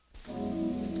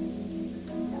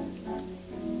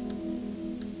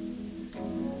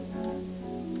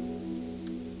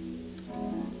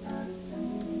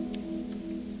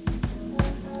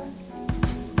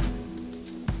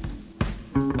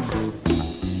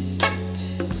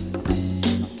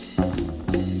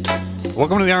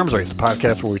Welcome to The Arms Race, the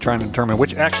podcast where we try and determine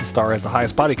which action star has the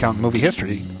highest body count in movie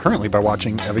history, currently by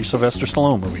watching every Sylvester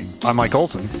Stallone movie. I'm Mike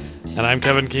Olson. And I'm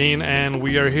Kevin Keane, and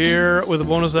we are here with a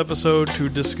bonus episode to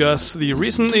discuss the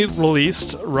recently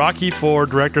released Rocky IV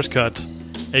Director's Cut,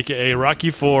 aka Rocky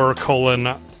IV: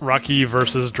 Rocky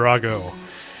vs. Drago,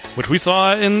 which we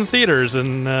saw in theaters,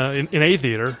 in a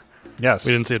theater. Yes.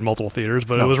 We didn't see it in multiple theaters,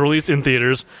 but it was released in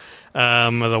theaters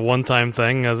as a one-time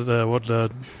thing.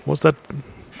 What's that?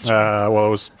 Well, it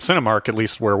was Cinemark, at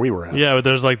least where we were at. Yeah, but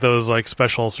there's like those like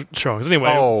special showings.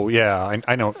 Anyway. Oh, yeah,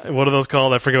 I know. What are those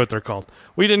called? I forget what they're called.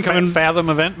 We didn't come in...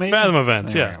 Fathom event, maybe? Fathom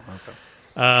events, yeah.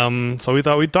 Okay. So we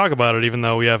thought we'd talk about it, even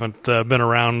though we haven't been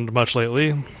around much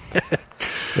lately.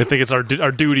 I think it's our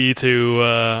duty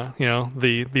to,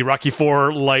 the Rocky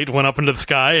IV light went up into the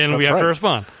sky, and we have to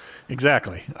respond.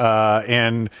 Exactly.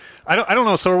 And I don't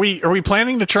know. So are we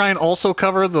planning to try and also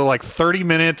cover the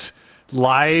 30-minute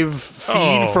live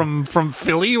feed from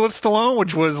Philly with Stallone,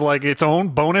 which was like its own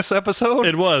bonus episode?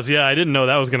 It was, yeah. I didn't know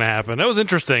that was going to happen. That was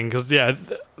interesting because, yeah,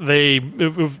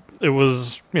 it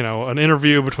was an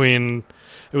interview between.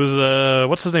 It was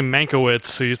what's his name,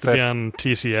 Mankiewicz, who used to be on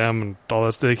TCM and all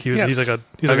that stuff. He's like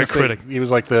a critic. He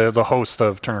was like the host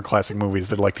of Turner Classic Movies,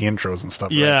 did like the intros and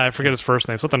stuff. Yeah, right? I forget his first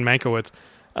name, something Mankiewicz.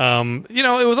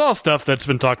 It was all stuff that's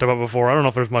been talked about before. I don't know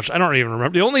if there's much. I don't even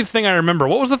remember. The only thing I remember,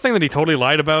 what was the thing that he totally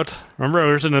lied about? Remember,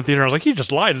 I was in the theater. I was like, he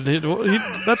just lied.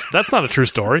 That's not a true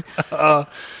story. I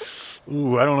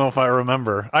don't know if I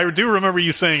remember. I do remember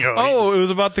you saying, it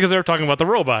was about because they were talking about the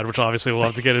robot, which obviously we'll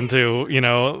have to get into.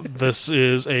 This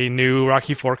is a new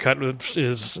Rocky IV cut, which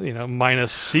is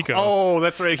minus Seiko. Oh,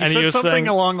 that's right. He said something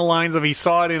along the lines of he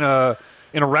saw it in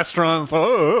a restaurant,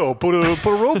 thought, put a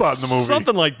robot in the movie.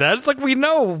 Something like that. It's like we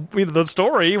know the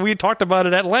story. We talked about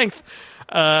it at length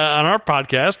on our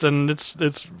podcast, and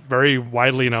it's very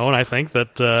widely known, I think,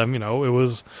 that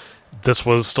this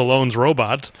was Stallone's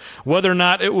robot. Whether or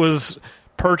not it was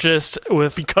purchased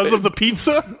with... Because of the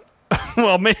pizza?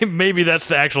 Well, maybe that's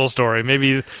the actual story.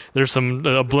 Maybe there's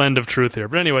a blend of truth here.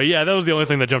 But anyway, yeah, that was the only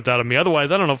thing that jumped out at me.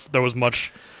 Otherwise, I don't know if there was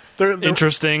much...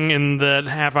 interesting in that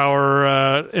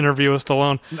half-hour interview with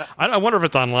Stallone. I wonder if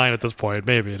it's online at this point.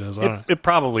 Maybe it is. It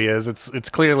probably is. It's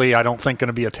clearly, I don't think, going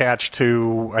to be attached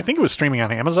to... I think it was streaming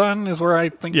on Amazon is where I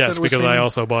think yes, that it was because streaming. I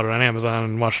also bought it on Amazon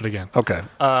and watched it again. Okay.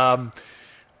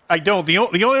 I don't. The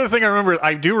only other thing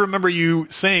I do remember you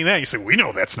saying that. You said, we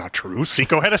know that's not true.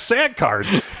 Seiko had a SAG card.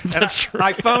 That's true.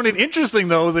 I found it interesting,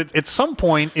 though, that at some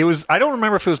point, it was... I don't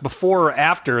remember if it was before or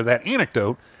after that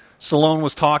anecdote, Stallone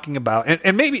was talking about,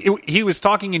 and maybe he was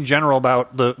talking in general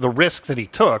about the risk that he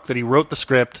took, that he wrote the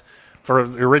script for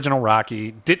the original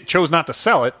Rocky, chose not to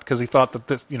sell it because he thought that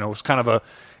this, was kind of a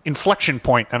inflection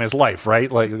point on his life, right?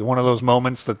 Like one of those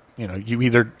moments that,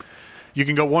 you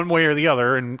can go one way or the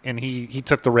other, and he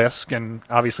took the risk, and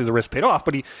obviously the risk paid off.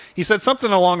 But he said something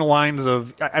along the lines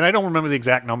of, and I don't remember the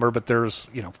exact number, but there's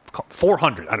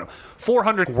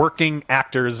 400 working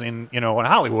actors in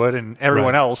Hollywood, and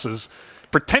everyone else is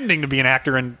pretending to be an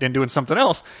actor and doing something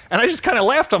else. And I just kind of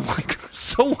laughed. I'm like,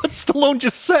 so what Stallone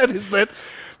just said is that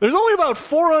there's only about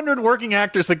 400 working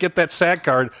actors that get that SAG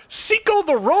card. Seiko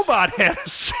the robot had a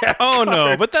SAG card. Oh,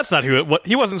 no, but that's not what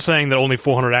he wasn't saying that only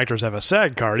 400 actors have a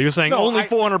SAG card. He was saying only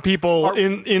 400 people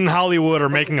in Hollywood are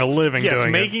making a living doing it.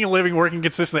 Yes, making a living, working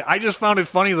consistently. I just found it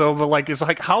funny, though, but it's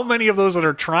like how many of those that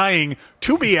are trying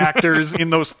to be actors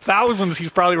in those thousands he's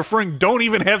probably referring don't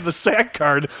even have the SAG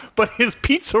card, but his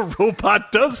pizza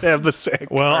robot does have the SAG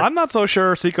card. Well, I'm not so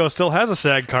sure Seiko still has a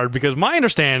SAG card because my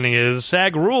understanding is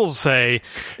SAG rules say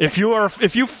if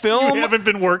you film... You haven't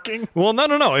been working? Well,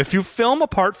 no. If you film a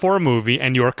part for a movie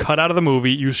and you are cut out of the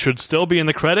movie, you should still be in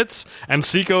the credits, and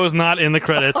Seiko is not in the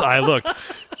credits. I looked.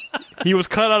 He was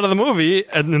cut out of the movie,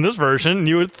 and in this version,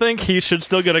 you would think he should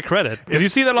still get a credit. Because you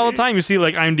see that all the time. You see,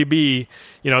 like, IMDb,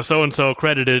 so-and-so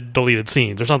credited deleted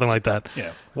scenes or something like that.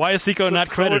 Yeah. Why is Seiko not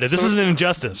credited? This is an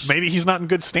injustice. Maybe he's not in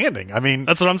good standing. I mean...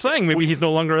 That's what I'm saying. Maybe he's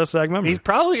no longer a SAG member. He's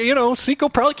probably,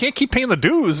 Seiko probably can't keep paying the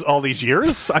dues all these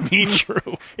years. I mean,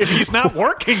 true. If he's not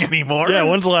working anymore... Yeah,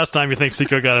 when's the last time you think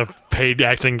Seiko got a paid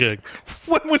acting gig?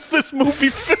 When was this movie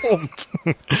filmed?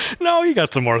 No, he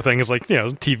got some more things like,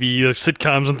 TV,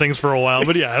 sitcoms and things for a while.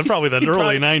 But yeah, probably the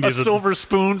early 90s. A Silver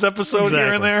Spoons episode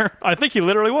here and there. I think he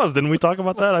literally was. Didn't we talk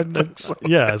about that? So.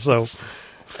 Yeah, so...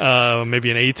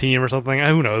 maybe an A-Team or something.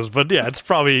 Who knows? But yeah, it's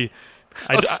probably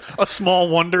a small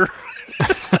wonder.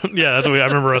 Yeah, that's what I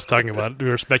remember us talking about. We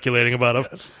were speculating about a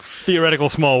theoretical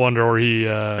small wonder where he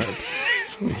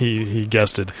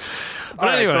guested.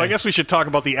 But anyway, so I guess we should talk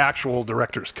about the actual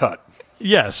director's cut.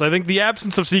 Yes, I think the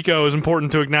absence of Seiko is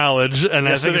important to acknowledge, and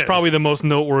Yes, I think it it's is. probably the most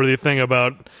noteworthy thing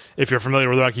about, if you're familiar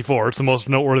with Rocky IV, it's the most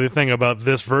noteworthy thing about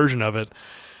this version of it.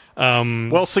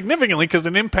 Well, significantly, because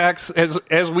it impacts,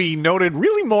 as we noted,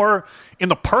 really more in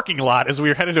the parking lot as we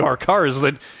were headed to our cars,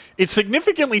 that it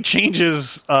significantly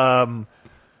changes Paulie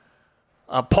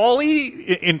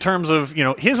in terms of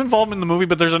his involvement in the movie,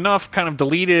 but there's enough kind of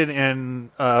deleted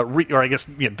and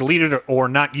deleted or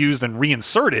not used and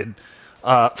reinserted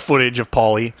footage of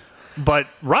Paulie. But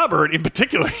Robert, in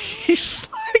particular, he's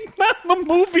like not in the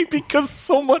movie because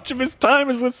so much of his time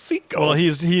is with Seiko. Well,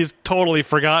 he's totally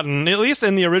forgotten. At least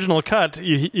in the original cut,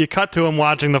 you cut to him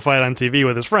watching the fight on TV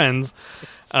with his friends.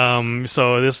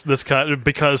 So this cut,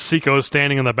 because Seiko's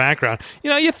standing in the background,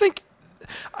 you think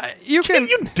you can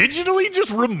you digitally just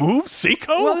remove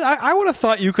Seiko? Well, I would have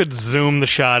thought you could zoom the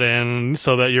shot in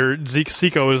so that your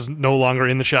Seiko is no longer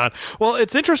in the shot. Well,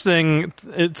 it's interesting.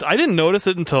 I didn't notice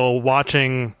it until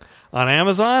watching on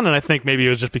Amazon, and I think maybe it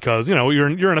was just because you're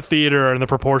in a theater and the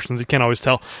proportions you can't always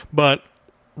tell. But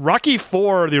Rocky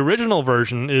IV, the original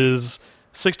version, is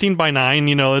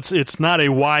 16:9. It's not a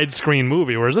widescreen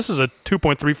movie, whereas this is a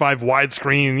 2.35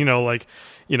 widescreen.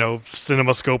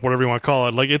 CinemaScope, whatever you want to call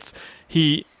it. Like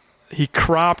he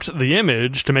cropped the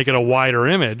image to make it a wider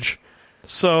image,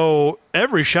 so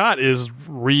every shot is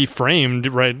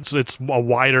reframed. Right, so it's a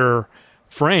wider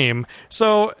frame.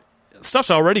 So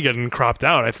stuff's already getting cropped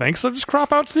out, I think. So just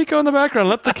crop out Seiko in the background.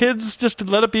 Let the kids just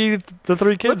let it be the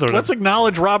three kids. Let's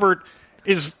acknowledge Robert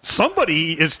he's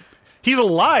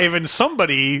alive and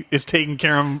somebody is taking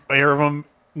care of him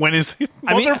when his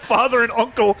mother, father, and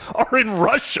uncle are in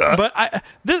Russia. But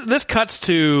this cuts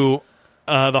to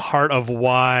the heart of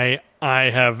why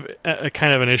I have a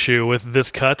kind of an issue with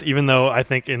this cut, even though I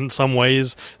think in some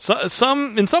ways I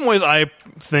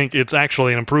think it's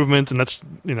actually an improvement, and that's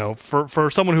for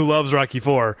someone who loves Rocky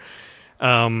IV,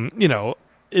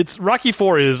 it's Rocky IV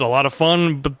is a lot of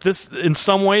fun, but this in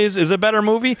some ways is a better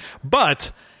movie.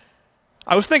 But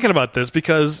I was thinking about this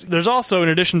because there's also, in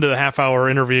addition to the half-hour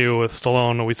interview with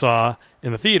Stallone that we saw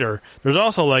in the theater, there's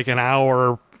also like an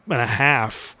hour and a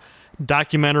half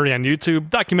documentary on YouTube,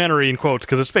 documentary in quotes,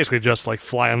 because it's basically just like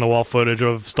fly-on-the-wall footage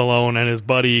of Stallone and his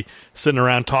buddy sitting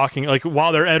around talking, like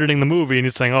while they're editing the movie, and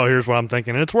he's saying, "Oh, here's what I'm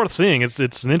thinking," and it's worth seeing.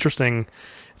 It's an interesting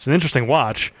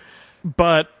watch.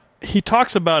 But he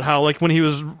talks about how, like, when he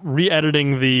was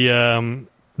re-editing the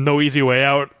No Easy Way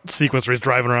Out sequence where he's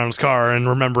driving around his car and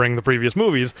remembering the previous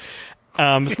movies.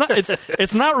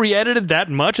 It's not re-edited that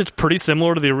much. It's pretty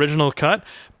similar to the original cut,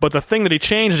 but the thing that he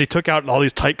changed is he took out all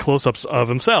these tight close-ups of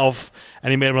himself and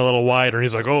he made them a little wider. And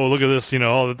he's like, "Oh, look at this!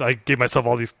 I gave myself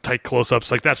all these tight close-ups.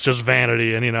 Like, that's just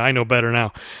vanity, and I know better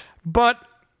now." But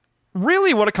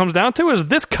really, what it comes down to is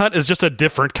this cut is just a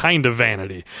different kind of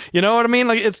vanity. You know what I mean?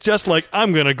 Like, it's just like,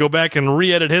 I'm going to go back and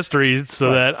re-edit history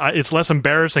so that it's less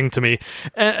embarrassing to me.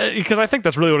 Because I think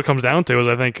that's really what it comes down to, is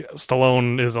I think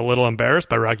Stallone is a little embarrassed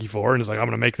by Rocky IV, and is like, I'm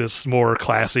going to make this more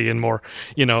classy and more,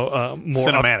 more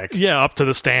cinematic. Up to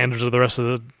the standards of the rest of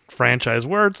the franchise,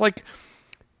 where it's like,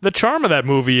 the charm of that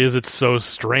movie is it's so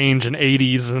strange and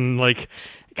 80s and like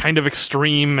kind of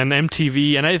extreme and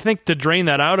MTV. And I think to drain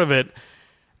that out of it,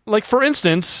 like, for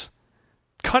instance,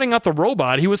 cutting out the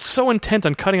robot, he was so intent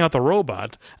on cutting out the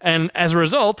robot, and as a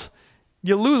result,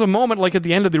 you lose a moment like at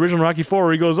the end of the original Rocky IV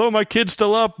where he goes, "Oh, my kid's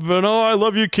still up, and oh, I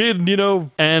love you, kid,"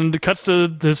 and it cuts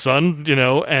to his son,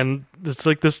 and it's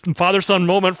like this father-son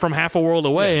moment from half a world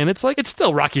away, and it's like, it's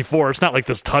still Rocky IV. It's not like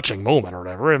this touching moment or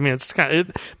whatever. I mean, it's kind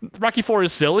of, Rocky IV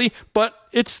is silly, but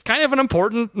it's kind of an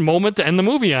important moment to end the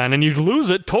movie on, and you lose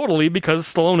it totally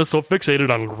because Stallone is so fixated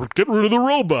on get rid of the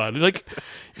robot. Like,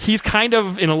 he's kind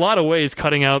of, in a lot of ways,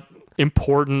 cutting out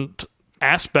important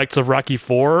aspects of Rocky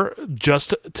IV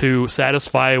just to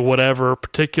satisfy whatever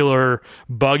particular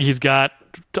bug he's got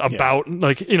about,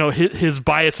 his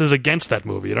biases against that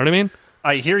movie. You know what I mean?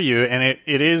 I hear you, and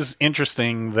it is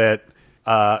interesting that,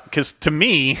 because to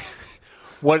me,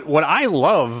 what I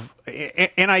love,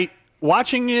 and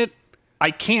watching it,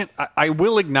 I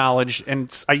will acknowledge,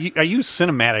 and I used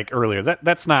cinematic earlier.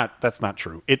 That's not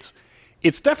true. It's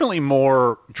definitely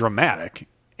more dramatic,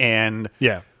 and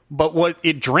yeah. But what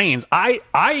it drains, I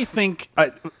think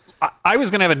I was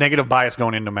going to have a negative bias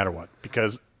going in no matter what,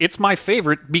 because it's my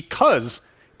favorite because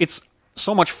it's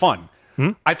so much fun.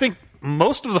 I think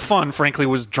most of the fun, frankly,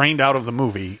 was drained out of the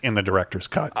movie in the director's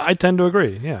cut. I tend to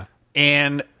agree, yeah.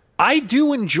 And I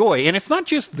do enjoy, and it's not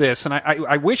just this, and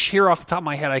I wish here off the top of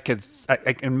my head I could,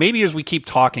 and maybe as we keep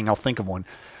talking I'll think of one.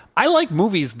 I like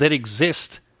movies that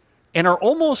exist and are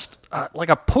almost like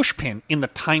a pushpin in the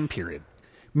time period.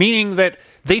 meaning that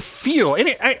they feel, and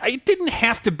it didn't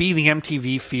have to be the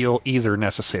MTV feel either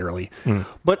necessarily,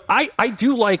 but I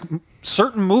do like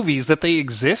certain movies that they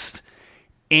exist,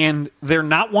 and they're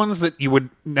not ones that you would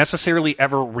necessarily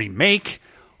ever remake,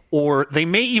 or they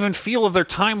may even feel of their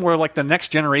time where, like, the next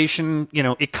generation,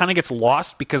 it kind of gets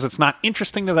lost because it's not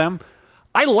interesting to them.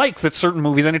 I like that certain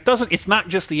movies, and it's not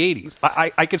just the 80s.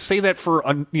 I could say that for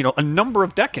a number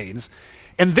of decades.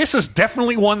 And this is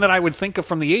definitely one that I would think of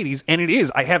from the 80s, and it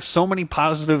is. I have so many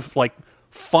positive, like,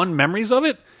 fun memories of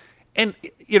it. And,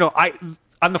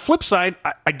 on the flip side,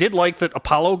 I did like that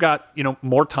Apollo got,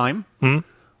 more time.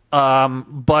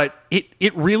 But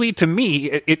it really, to me,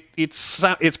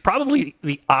 it's probably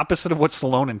the opposite of what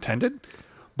Stallone intended.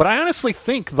 But I honestly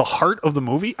think the heart of the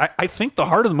movie, I think the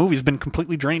heart of the movie has been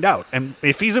completely drained out. And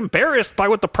if he's embarrassed by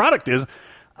what the product is,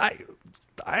 I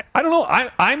don't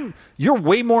know. You're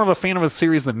way more of a fan of the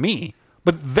series than me,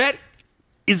 but that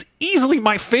is easily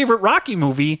my favorite Rocky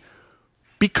movie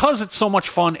because it's so much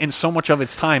fun and so much of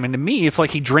its time. And to me, it's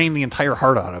like he drained the entire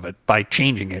heart out of it by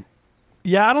changing it.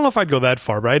 Yeah, I don't know if I'd go that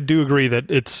far, but I do agree that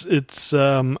it's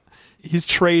he's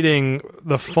trading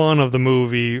the fun of the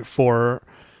movie for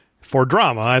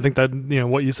drama. I think that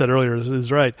what you said earlier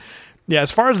is right. Yeah,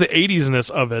 as far as the 80s-ness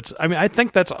of it, I mean, I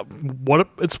think it's one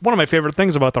of my favorite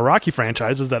things about the Rocky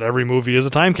franchise is that every movie is a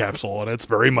time capsule, and it's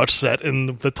very much set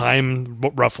in the time,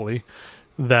 roughly,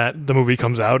 that the movie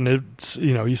comes out, and it's,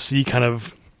 you see kind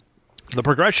of the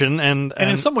progression. And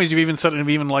in some ways, you've even said it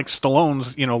even like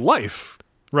Stallone's, life.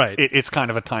 Right. It's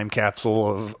kind of a time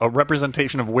capsule of a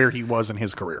representation of where he was in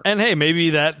his career. And hey, maybe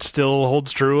that still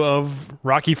holds true of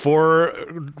Rocky IV,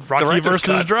 Rocky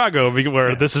versus Drago,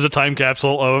 where this is a time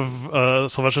capsule of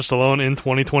Sylvester Stallone in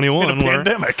 2021. In a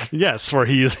pandemic. Yes, where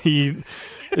he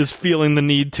is feeling the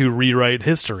need to rewrite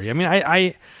history. I mean,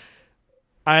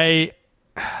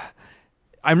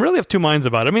 I'm really of two minds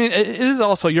about it. I mean, it is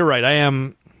also, you're right, I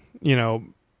am,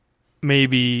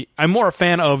 maybe, I'm more a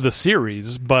fan of the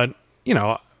series, but you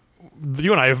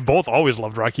and I have both always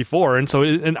loved Rocky IV,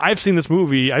 and I've seen this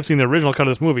movie, I've seen the original cut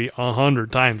of this movie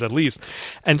 100 times at least,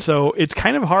 and so it's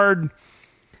kind of hard.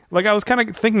 Like, I was kind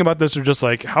of thinking about this, or just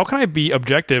like, how can I be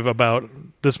objective about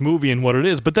this movie and what it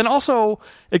is? But then also,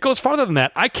 it goes farther than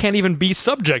that. I can't even be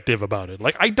subjective about it.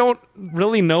 Like, I don't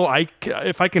really know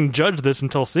if I can judge this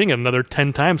until seeing it another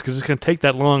 10 times, because it's going to take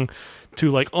that long to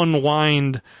like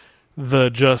unwind the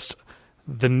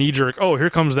knee-jerk, oh, here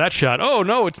comes that shot. Oh,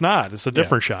 no, it's not. It's a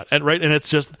different shot. Right? And it's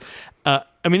just, I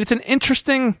mean, it's an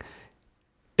interesting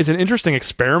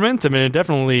experiment. I mean, it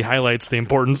definitely highlights the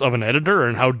importance of an editor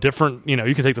and how different, you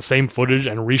can take the same footage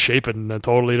and reshape it in a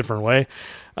totally different way.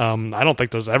 I don't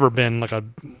think there's ever been like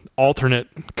an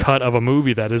alternate cut of a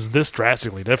movie that is this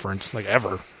drastically different, like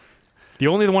ever. The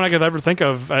only one I could ever think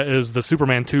of is the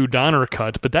Superman 2 Donner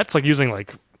cut, but that's like using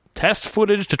like test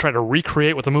footage to try to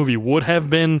recreate what the movie would have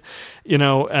been,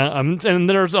 and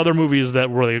there's other movies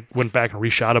that where they went back and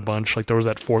reshot a bunch. Like there was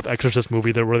that fourth Exorcist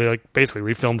movie where they like basically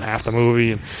refilmed half the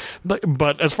movie.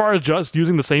 But as far as just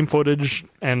using the same footage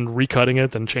and recutting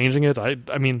it and changing it,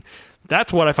 I mean,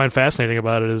 that's what I find fascinating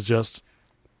about it. Is just,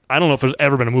 I don't know if there's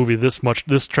ever been a movie this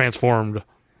transformed.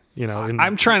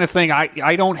 I'm trying to think.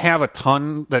 I don't have a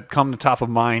ton that come to top of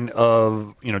mind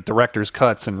of director's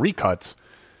cuts and recuts.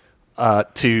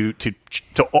 To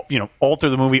alter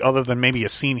the movie other than maybe a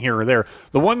scene here or there.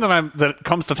 The one that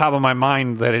comes to top of my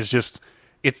mind that is just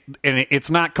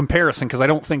it's not comparison, because I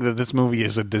don't think that this movie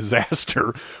is a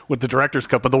disaster with the director's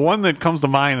cut, but the one that comes to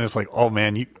mind is like, oh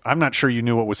man, I'm not sure you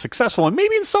knew what was successful, and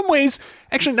maybe in some ways,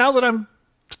 actually now that I'm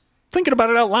thinking about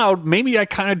it out loud, maybe I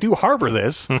kind of do harbor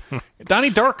this. Donnie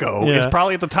Darko is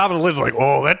probably at the top of the list. Like,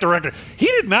 oh, that director, he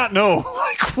did not know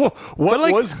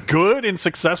what was good and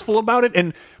successful about it.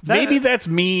 And maybe that's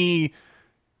me.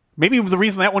 Maybe the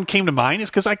reason that one came to mind is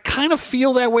because I kind of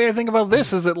feel that way. I think about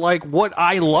this is that like what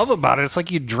I love about it, it's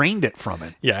like you drained it from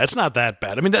it. Yeah, it's not that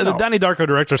bad. I mean, the Donnie Darko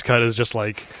director's cut is just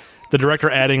like the director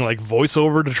adding like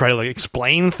voiceover to try to like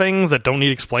explain things that don't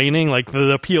need explaining. Like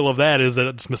the appeal of that is that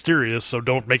it's mysterious, so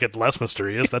don't make it less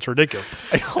mysterious. That's ridiculous.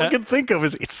 All I can think of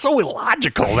is it's so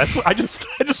illogical. That's I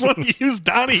just want to use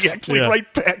Donnie actually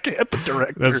right back at the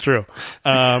director. That's true.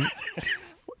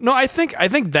 No, I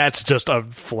think that's just a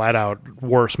flat out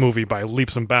worse movie by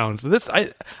leaps and bounds. This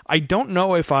I don't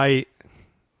know if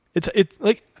it's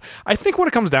like, I think what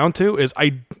it comes down to is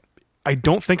I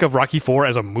don't think of Rocky IV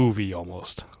as a movie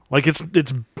almost. Like it's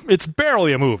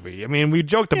barely a movie. I mean, we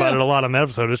joked about it a lot on the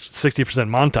episode. It's 60%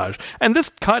 montage, and this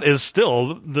cut is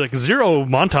still like 0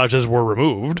 montages were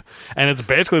removed, and it's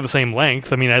basically the same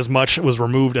length. I mean, as much was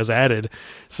removed as added.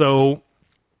 So,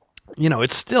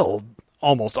 it's still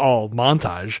almost all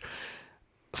montage.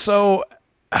 So,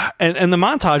 And the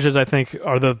montages, I think,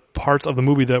 are the parts of the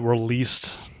movie that were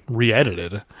least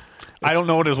re-edited. I don't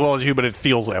know it as well as you, but it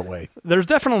feels that way. There's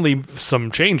definitely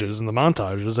some changes in the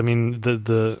montages. I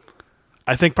mean,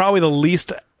 I think probably the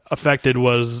least affected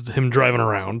was him driving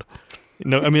around.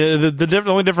 I mean, the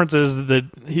only difference is that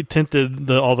he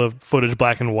tinted all the footage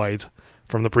black and white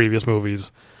from the previous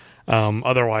movies.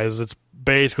 Otherwise, it's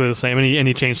basically the same. And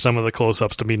he changed some of the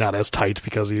close-ups to be not as tight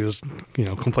because he was,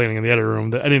 complaining in the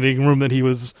editing room that he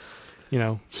was,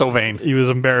 so vain. He was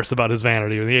embarrassed about his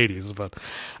vanity in the 80s.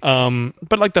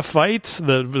 But like the fights,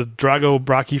 the Drago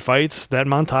Rocky fights, that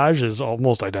montage is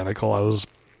almost identical. I was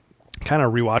kind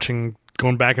of rewatching,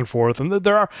 going back and forth, and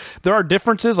there are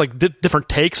differences, like different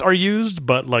takes are used,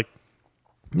 but like,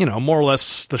 more or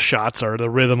less the shots the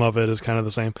rhythm of it is kind of the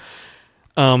same.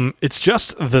 It's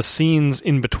just the scenes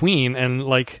in between, and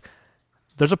like,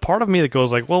 there's a part of me that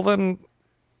goes like, well, then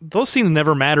those scenes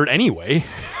never mattered anyway.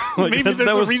 Like, maybe there's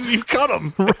a reason you cut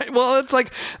them, right? Well, it's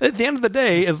like at the end of the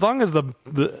day, as long as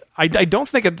I don't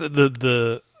think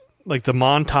the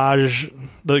montage,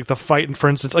 like the fight, for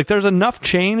instance, like there's enough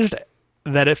changed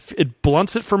that it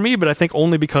blunts it for me, but I think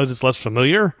only because it's less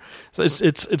familiar. So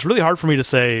it's really hard for me to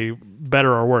say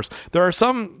better or worse. There are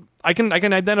some I can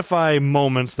identify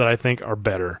moments that I think are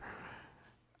better,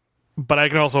 but I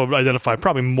can also identify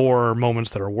probably more moments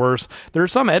that are worse. There are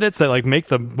some edits that like make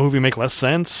the movie make less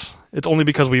sense. It's only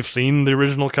because we've seen the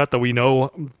original cut that we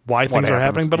know why things are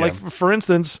happening. But like, for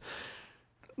instance,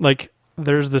 like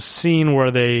there's this scene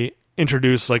where they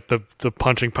introduce like the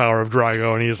punching power of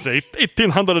Drago, and he's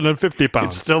 1,850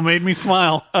 pounds. It still made me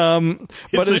smile. But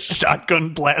it's a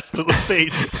shotgun blast to the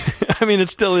face. I mean, it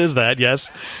still is that,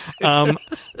 yes.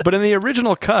 But in the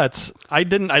original cuts, I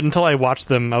didn't until I watched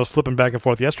them. I was flipping back and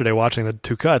forth yesterday watching the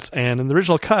two cuts, and in the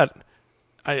original cut,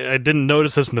 I didn't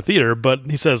notice this in the theater, but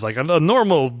he says like a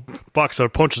normal boxer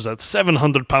punches at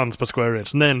 700 pounds per square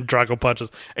inch, and then Drago punches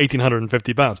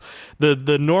 1,850 pounds.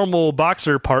 The normal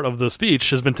boxer part of the speech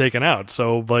has been taken out,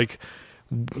 so like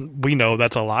we know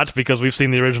that's a lot because we've seen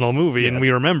the original movie and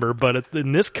we remember. But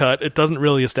in this cut, it doesn't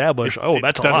really establish.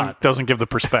 That's a lot. Doesn't give the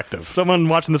perspective. Someone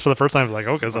watching this for the first time is like,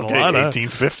 "Okay, is that a lot?"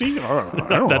 1,850?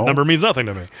 That number means nothing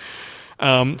to me.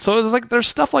 So it's like there's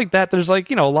stuff like that. There's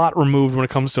like a lot removed when it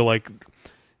comes to like.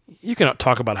 You can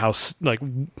talk about how, like,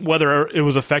 whether it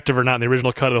was effective or not in the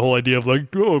original cut, the whole idea of, like,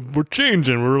 oh, we're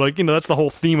changing. We're like, that's the whole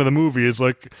theme of the movie. It's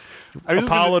like,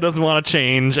 Apollo doesn't want to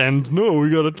change, and no, we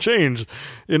got to change.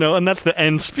 And that's the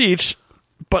end speech.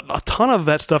 But a ton of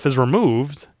that stuff is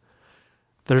removed.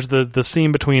 There's the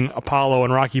scene between Apollo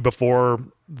and Rocky before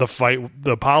the fight,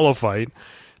 the Apollo fight.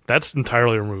 That's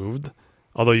entirely removed.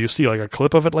 Although you see, like, a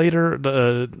clip of it later.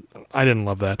 I didn't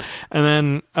love that.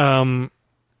 And then,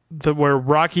 where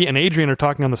Rocky and Adrian are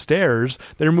talking on the stairs,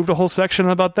 they removed a whole section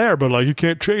about there, but like, you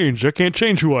can't change. I can't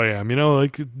change who I am.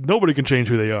 Like nobody can change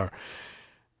who they are.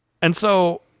 And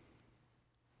so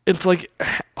it's like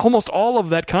almost all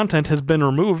of that content has been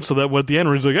removed so that at the end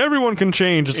where he's like, everyone can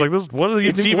change. It's like, this, what do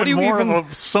you think? It's even more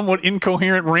of a somewhat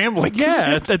incoherent rambling.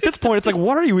 Yeah, at this point, it's like,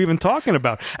 what are you even talking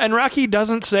about? And Rocky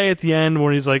doesn't say at the end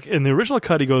when he's like, in the original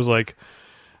cut, he goes like,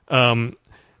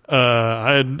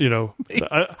 I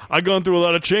gone through a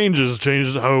lot of changes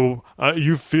how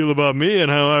you feel about me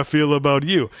and how I feel about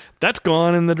you. That's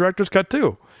gone in the director's cut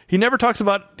too. He never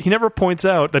points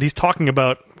out that he's talking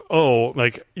about, oh,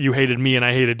 like you hated me and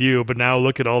I hated you, but now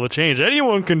look at all the change.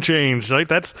 Anyone can change. Like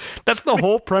that's the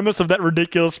whole premise of that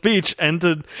ridiculous speech, and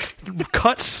to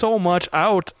cut so much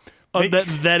out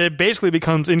that it basically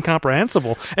becomes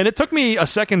incomprehensible. And it took me a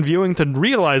second viewing to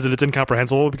realize that it's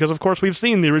incomprehensible because, of course, we've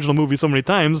seen the original movie so many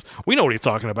times. We know what he's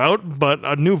talking about, but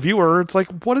a new viewer, it's like,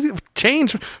 what is it?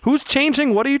 Change? Who's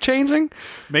changing? What are you changing?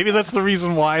 Maybe that's the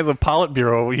reason why the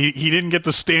Politburo, he didn't get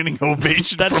the standing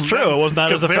ovation. That's from true. Them, It was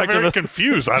not as effective. They're very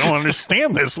confused. I don't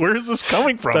understand this. Where is this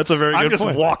coming from? That's a very good point. I'm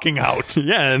just walking out.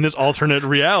 Yeah, in this alternate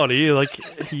reality, like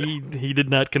he did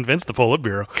not convince the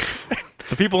Politburo.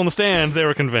 The people in the stands, they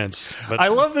were convinced. But I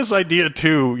love this idea,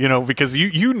 too, because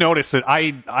you noticed that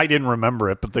I didn't remember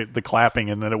it, but the clapping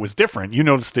and that it was different. You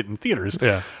noticed it in theaters.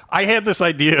 Yeah. I had this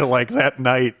idea, like, that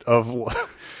night of...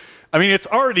 I mean, it's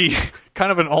already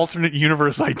kind of an alternate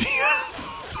universe idea.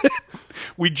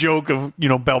 We joke of,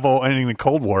 Balboa ending the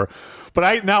Cold War. But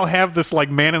I now have this, like,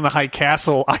 Man in the High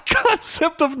Castle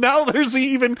concept of now there's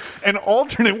even an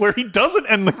alternate where he doesn't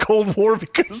end the Cold War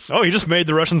because... Oh, he just made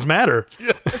the Russians matter.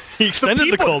 Yeah. He extended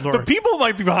the Cold War. The people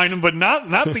might be behind him, but not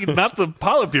the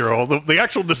Politburo. The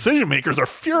actual decision makers are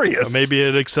furious. Maybe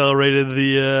it accelerated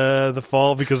the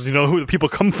fall because you know who the people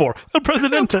come for. The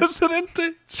Presidente.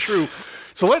 It's true.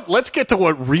 So let's get to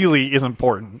what really is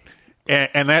important.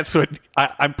 And that's what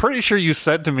I'm pretty sure you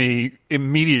said to me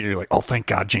immediately, like, "Oh, thank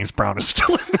God, James Brown is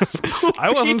still in this movie."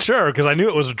 I wasn't sure because I knew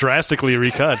it was drastically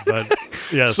recut, but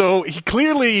yes. So he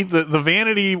clearly the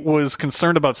Vanity was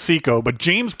concerned about Seiko, but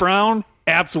James Brown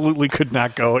absolutely could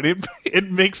not go, and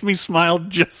it makes me smile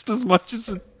just as much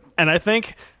as. And I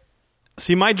think,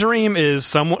 see, my dream is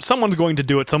someone's going to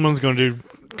do it. Someone's going to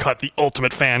cut the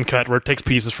ultimate fan cut where it takes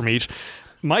pieces from each.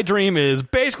 My dream is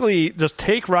basically just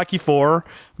take Rocky IV,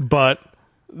 but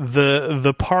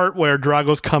the part where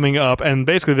Drago's coming up and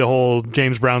basically the whole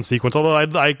James Brown sequence, although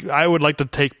I would like to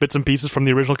take bits and pieces from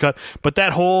the original cut, but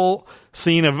that whole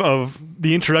scene of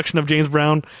the introduction of James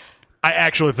Brown, I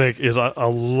actually think is a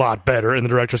lot better in the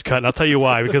director's cut, and I'll tell you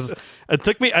why. Because it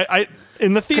took me, I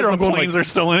in the theater, I'm going, planes are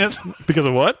still in it. Because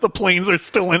of what? The planes are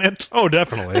still in it. Oh,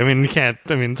 definitely. I mean, you can't.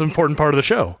 I mean, it's an important part of the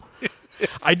show.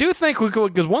 I do think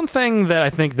because one thing that I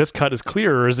think this cut is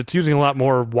clearer is it's using a lot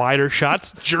more wider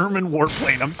shots. German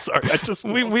warplane. I'm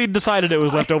sorry. We decided it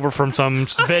was left over from some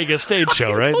Vegas stage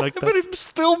show, right? Like, but it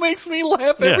still makes me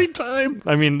laugh every time.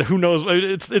 I mean, who knows?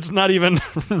 It's not even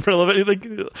relevant. Like,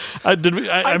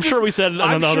 I'm sure we said it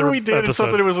on another. I'm sure we did. Episode. It's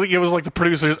something. It was like the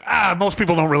producers. Most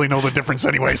people don't really know the difference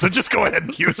anyway, so just go ahead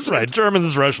and use it. Right,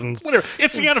 Germans, Russians, whatever.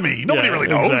 It's the enemy. Nobody really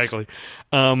knows exactly.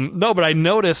 No, but I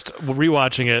noticed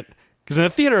rewatching it. Because in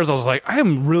the theaters, I was like, I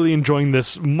am really enjoying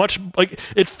this much. Like,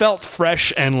 it felt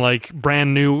fresh and like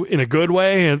brand new in a good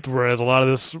way, whereas a lot of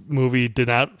this movie did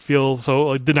not feel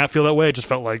that way. It just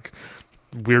felt like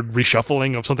weird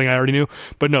reshuffling of something I already knew.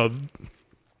 But no,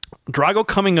 Drago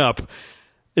coming up,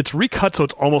 it's recut, so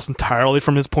it's almost entirely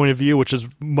from his point of view, which is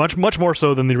much more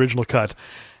so than the original cut.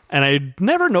 And I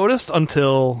never noticed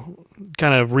until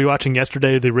kind of rewatching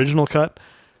yesterday the original cut.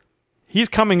 He's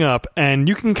coming up, and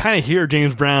you can kind of hear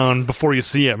James Brown before you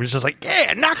see him. He's just like,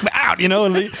 yeah, knock me out, you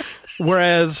know?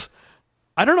 Whereas,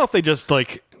 I don't know if they just,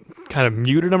 like, kind of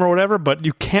muted him or whatever, but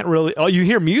you can't really... Oh, you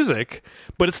hear music,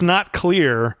 but it's not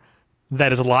clear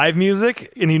that it's live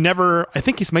music, and you never... I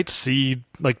think you might see,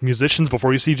 like, musicians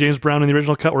before you see James Brown in the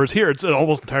original cut, whereas here, it's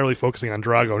almost entirely focusing on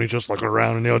Drago, and he's just looking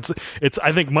around, and, you know, it's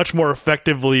I think, much more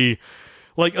effectively...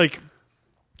 Like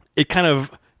it kind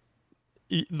of...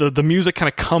 The music kind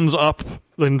of comes up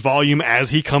in volume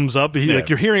as he comes up. Like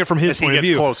you're hearing it from his point of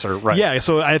view. Closer, right? Yeah.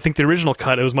 So I think the original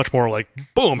cut, it was much more like,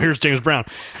 boom, here's James Brown,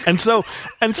 and so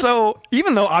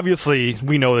even though obviously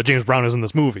we know that James Brown is in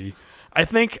this movie, I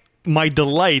think my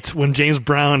delight when James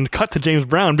Brown cut to James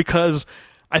Brown, because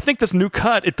I think this new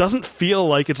cut, it doesn't feel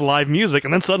like it's live music,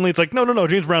 and then suddenly it's like, no,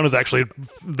 James Brown is actually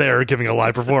there giving a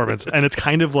live performance, and it's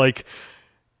kind of like.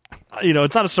 You know,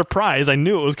 it's not a surprise. I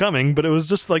knew it was coming, but it was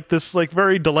just like this, like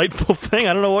very delightful thing.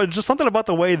 I don't know. It's just something about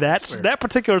the way that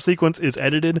particular sequence is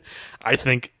edited. I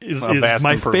think is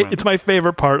my it's my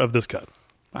favorite part of this cut.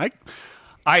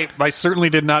 I certainly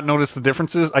did not notice the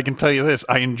differences. I can tell you this: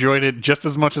 I enjoyed it just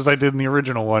as much as I did in the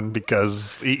original one,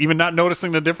 because even not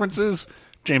noticing the differences,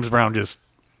 James Brown just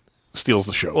steals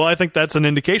the show. Well, I think that's an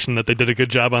indication that they did a good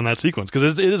job on that sequence,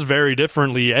 because it is very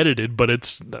differently edited, but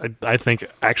it's I think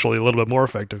actually a little bit more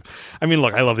effective. I mean,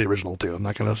 look, I love the original too. I'm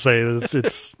not going to say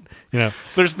it's you know,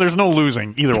 there's no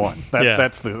losing either one.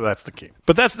 That's the key.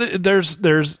 But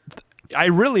there's I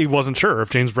really wasn't sure if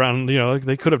James Brown, you know,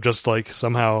 they could have just like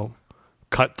somehow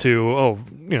cut to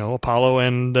Apollo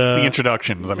and the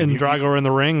introductions. I mean, and Drago are in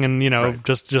the ring, and right.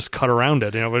 just cut around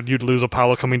it. You know, but you'd lose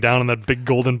Apollo coming down in that big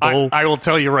golden bull. I will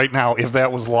tell you right now, if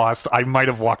that was lost, I might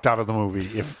have walked out of the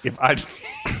movie. If I.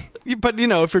 But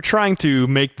if you're trying to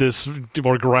make this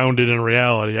more grounded in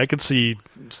reality, I could see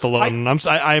Stallone.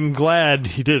 I'm glad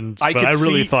he didn't, but I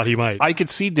really thought he might. I could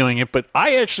see doing it, but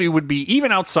I actually would be,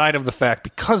 even outside of the fact,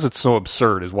 because it's so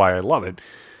absurd is why I love it.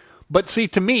 But see,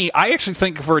 to me, I actually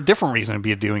think for a different reason it'd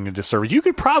be doing a disservice. You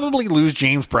could probably lose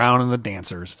James Brown and the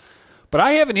dancers, but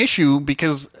I have an issue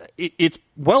because it's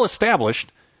well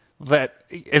established that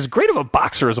as great of a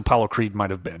boxer as Apollo Creed might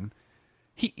have been,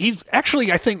 he's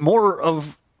actually, I think, more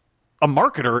of a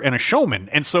marketer and a showman.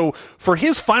 And so for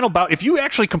his final bout, if you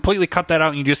actually completely cut that out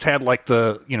and you just had like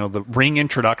the ring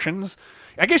introductions,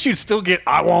 I guess you'd still get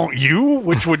 "I Want You,"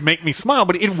 which would make me smile,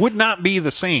 but it would not be the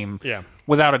same. Yeah.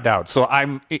 Without a doubt. So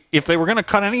if they were going to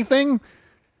cut anything,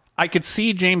 I could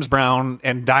see James Brown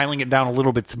and dialing it down a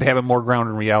little bit to have it more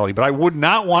grounded in reality. But I would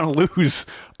not want to lose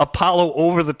Apollo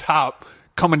over the top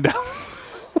coming down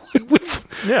with...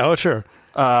 Yeah, oh, sure.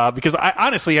 Because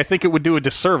I think it would do a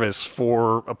disservice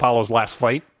for Apollo's last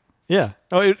fight. Yeah.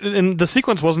 Oh, and the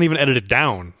sequence wasn't even edited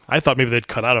down. I thought maybe they'd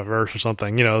cut out a verse or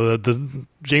something. The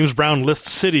James Brown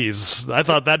lists cities. I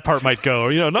thought that part might go.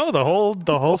 No, the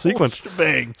whole sequence.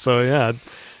 Shebang. So yeah.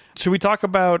 Should we talk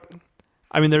about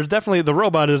I mean, there's definitely the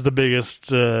robot is the biggest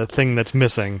thing that's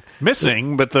missing.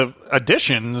 But the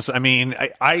additions. I mean,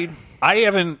 I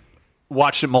haven't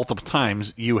watched it multiple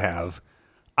times. You have.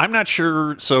 I'm not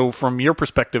sure. So, from your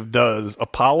perspective, does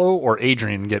Apollo or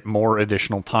Adrian get more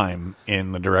additional time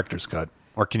in the director's cut,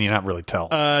 or can you not really tell?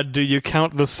 Do you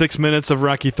count the 6 minutes of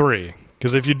Rocky 3?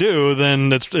 Because if you do,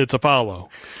 then it's Apollo.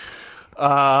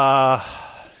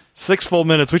 6 full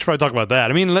minutes. We should probably talk about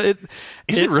that. I mean,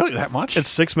 is it really that much? It's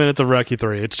 6 minutes of Rocky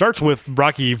 3. It starts with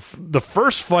Rocky, the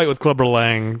first fight with Clubber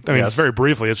Lang. I mean, Yes. very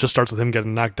briefly, it just starts with him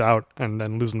getting knocked out and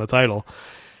then losing the title.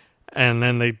 And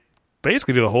then they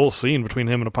basically do the whole scene between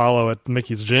him and Apollo at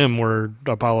Mickey's gym where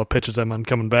Apollo pitches him on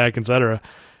coming back, etc.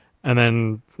 And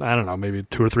then, I don't know, maybe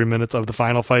 2 or 3 minutes of the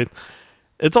final fight.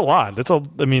 It's a lot.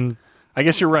 I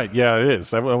guess you're right. Yeah, it is.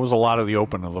 That was a lot of the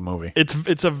open of the movie.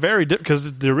 It's a very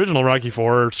because the original Rocky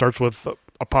 4 starts with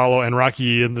Apollo and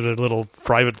Rocky in the little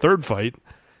private third fight,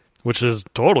 which is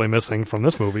totally missing from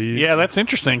this movie. Yeah, that's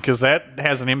interesting because that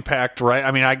has an impact, right?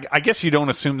 I mean, I guess you don't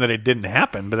assume that it didn't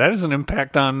happen, but that has an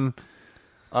impact on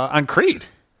Creed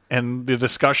and the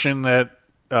discussion that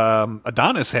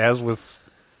Adonis has with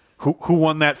who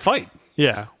won that fight.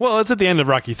 Yeah, well, it's at the end of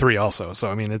Rocky 3 also, so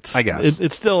I mean, I guess.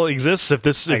 it still exists if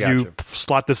you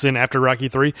slot this in after Rocky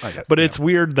 3. But it's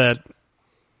weird to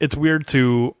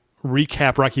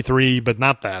recap Rocky 3, but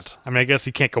not that. I mean, I guess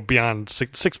you can't go beyond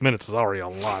 6 minutes is already a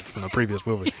lot from the previous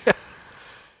movie. Yeah.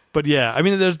 But yeah, I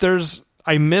mean,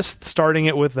 I missed starting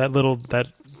it with that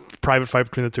private fight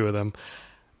between the two of them.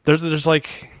 There's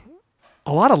like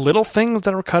a lot of little things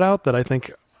that were cut out that I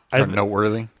think are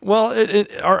noteworthy. Well,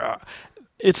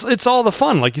 it's all the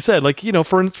fun, like you said. Like, you know,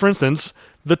 for instance,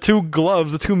 the two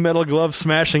metal gloves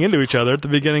smashing into each other at the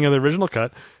beginning of the original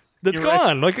cut. That's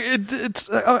gone. Right. Like it's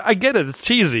I get it. It's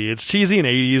cheesy. It's cheesy in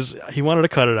 '80s. He wanted to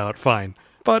cut it out. Fine,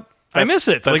 but I miss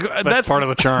it. That's part of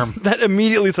the charm. That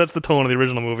immediately sets the tone of the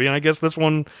original movie, and I guess this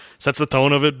one sets the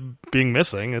tone of it being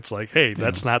missing. It's like, hey,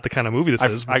 that's not the kind of movie this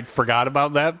is. I forgot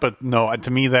about that, but no,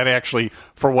 to me, that actually,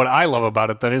 for what I love about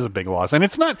it, that is a big loss. And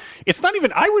it's not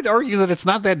even. I would argue that it's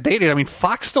not that dated. I mean,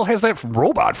 Fox still has that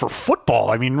robot for football.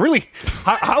 I mean, really,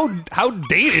 how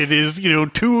dated is, you know,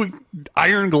 two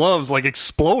iron gloves like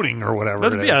exploding or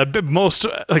whatever? Most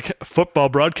like football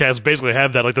broadcasts basically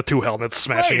have that, like the two helmets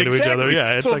smashing into each other.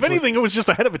 Yeah, so if anything, it was just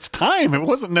ahead of its time. It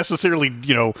wasn't necessarily,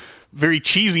 you know, very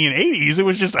cheesy in '80s. It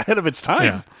was just ahead of its time.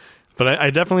 Yeah. But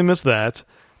I definitely miss that.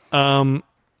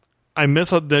 I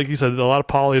miss, like you said, a lot of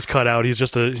Paulie is cut out.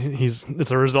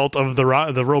 It's a result of the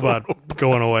robot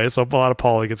going away. So a lot of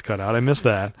Paulie gets cut out. I miss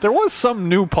that. There was some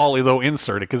new Paulie though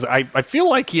inserted because I feel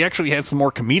like he actually had some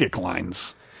more comedic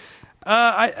lines.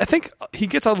 I think he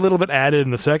gets a little bit added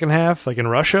in the second half, like in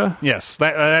Russia. Yes,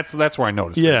 that's where I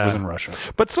noticed. Yeah, it was in Russia.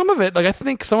 But some of it, like I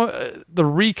think the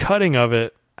recutting of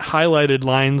it highlighted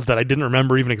lines that I didn't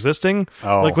remember even existing.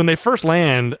 Oh. Like when they first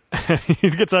land,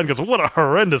 he gets out and goes, "What a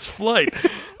horrendous flight!"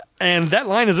 And that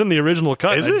line is in the original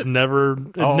cut. Is it? It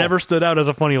never stood out as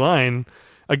a funny line.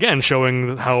 Again,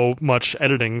 showing how much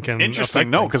editing can.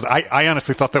 Interesting. No, because I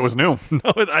honestly thought that was new.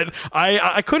 No,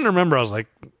 I couldn't remember. I was like,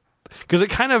 because it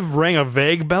kind of rang a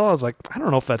vague bell. I was like, I don't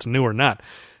know if that's new or not.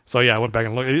 So yeah, I went back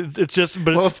and looked. It's just,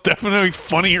 but it's definitely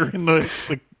funnier in the.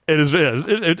 It is.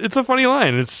 It's a funny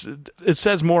line. It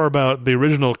says more about the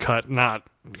original cut, not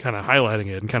kind of highlighting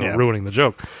it and kind of ruining the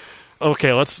joke.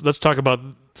 Okay, let's talk about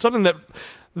something that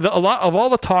a lot of all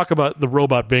the talk about the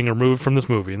robot being removed from this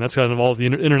movie, and that's kind of all the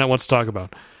internet wants to talk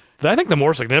about. I think the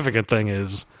more significant thing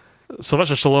is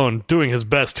Sylvester Stallone doing his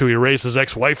best to erase his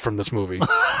ex-wife from this movie.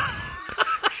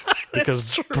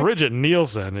 Because Bridget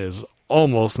Nielsen is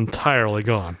almost entirely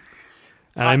gone.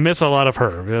 And I miss a lot of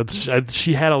her.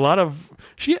 She had a lot of...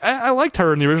 I liked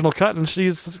her in the original cut, and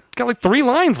she's got like 3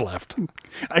 lines left.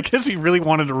 I guess he really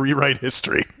wanted to rewrite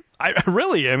history. I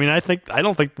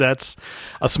don't think that's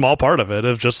a small part of it.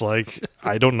 Of just like,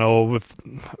 I don't know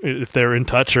if they're in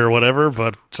touch or whatever,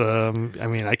 but I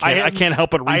mean, I can't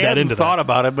help but read that into that. I hadn't thought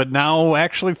about it, but now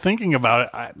actually thinking about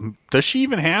it, does she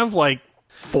even have like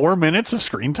 4 minutes of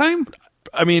screen time?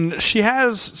 I mean, she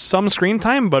has some screen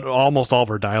time, but almost all of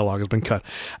her dialogue has been cut.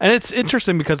 And it's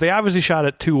interesting because they obviously shot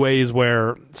it 2 ways,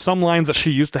 where some lines that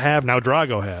she used to have, now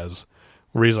Drago has.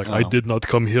 Where he's like, I did not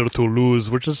come here to lose,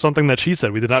 which is something that she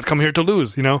said. We did not come here to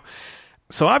lose, you know?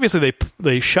 So obviously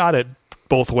they shot it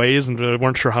both ways, and they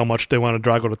weren't sure how much they wanted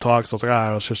Drago to talk. So it's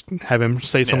like, let's just have him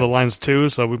say some of the lines too,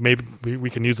 so maybe we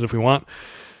can use it if we want.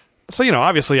 So, you know,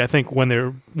 obviously I think when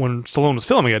Stallone was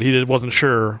filming it, he wasn't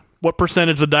sure what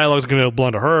percentage of the dialogue is going to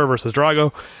belong to her versus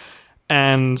Drago.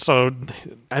 And so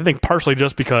I think partially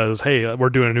just because, hey, we're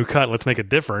doing a new cut, let's make it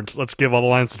different. Let's give all the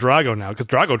lines to Drago now, because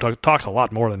Drago talks a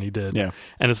lot more than he did. Yeah.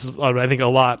 And I think a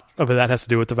lot of that has to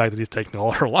do with the fact that he's taking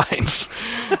all her lines.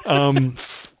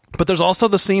 But there's also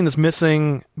the scene that's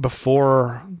missing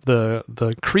before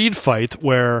the Creed fight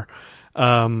where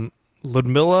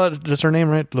Ludmilla, is her name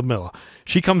right? Ludmilla.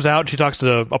 She comes out, she talks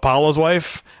to Apollo's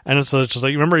wife, and it's just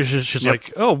like, remember, she's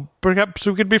like, oh, perhaps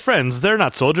we could be friends. They're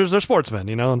not soldiers, they're sportsmen,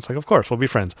 you know? And it's like, of course, we'll be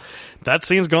friends. That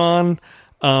scene's gone.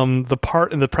 The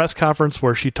part in the press conference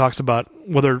where she talks about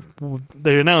whether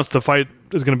they announced the fight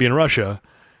is going to be in Russia,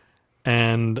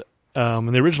 and in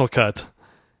the original cut,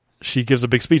 she gives a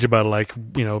big speech about it, like,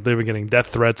 you know, they were getting death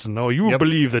threats, and, oh, you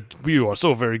believe that we are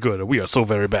so very good, and we are so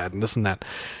very bad, and this and that.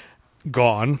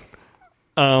 Gone.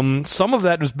 Some of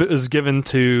that is given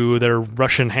to their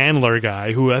Russian handler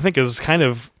guy, who I think is kind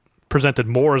of presented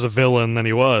more as a villain than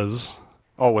he was.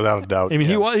 Oh, without a doubt. I mean,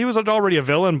 he was already a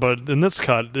villain, but in this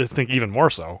cut, I think even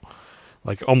more so.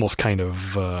 Like, almost kind of...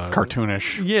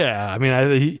 cartoonish. Yeah, I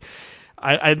mean,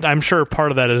 I'm sure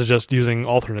part of that is just using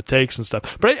alternate takes and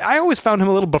stuff. But I always found him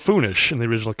a little buffoonish in the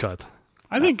original cut.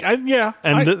 I think,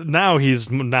 now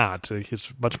he's not. He's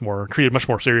treated much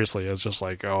more seriously as just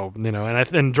like, oh, you know,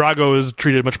 and Drago is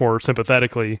treated much more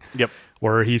sympathetically. Yep.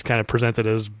 Where he's kind of presented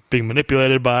as being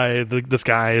manipulated by this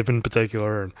guy in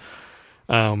particular.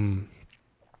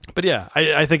 But yeah,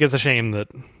 I think it's a shame that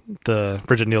the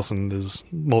Bridget Nielsen is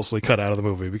mostly cut out of the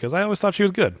movie, because I always thought she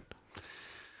was good.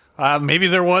 Maybe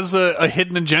there was a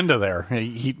hidden agenda there,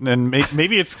 and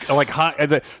maybe it's like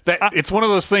it's one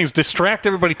of those things. Distract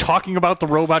everybody talking about the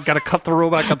robot. Got to cut the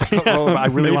robot. Cut the robot. I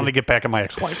really wanted to get back at my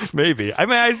ex-wife. Maybe. I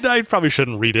mean, I probably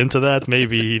shouldn't read into that.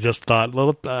 Maybe he just thought,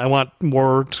 well, I want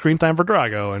more screen time for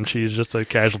Drago, and she's just a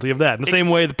casualty of that. In the same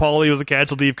way that Paulie was a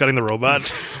casualty of cutting the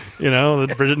robot, you know,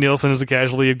 that Bridget Nielsen is the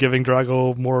casualty of giving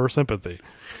Drago more sympathy.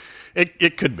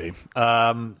 It could be.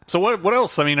 So what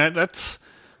else? I mean,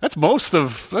 That's most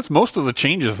of the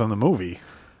changes in the movie.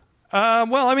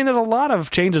 Well, I mean, there's a lot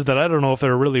of changes that I don't know if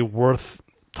they're really worth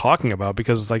talking about,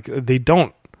 because like they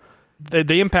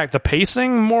impact the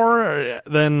pacing more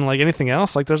than like anything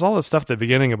else. Like there's all this stuff at the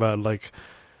beginning about like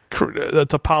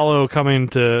Apollo coming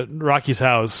to Rocky's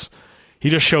house.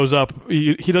 He just shows up.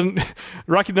 He doesn't.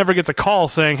 Rocky never gets a call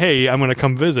saying, "Hey, I'm going to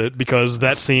come visit," because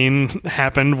that scene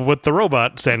happened with the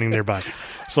robot standing nearby.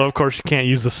 So of course you can't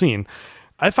use the scene.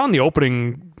 I found the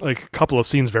opening, like, couple of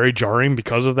scenes very jarring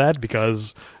because of that,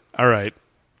 because, all right,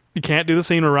 you can't do the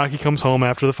scene where Rocky comes home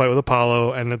after the fight with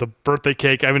Apollo, and the birthday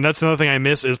cake. I mean, that's another thing I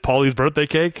miss is Paulie's birthday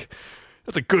cake.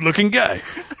 That's a good-looking guy.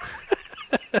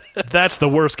 That's the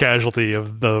worst casualty of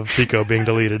Seiko being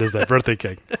deleted, is that birthday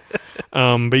cake.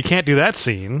 But you can't do that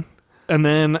scene. And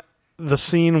then the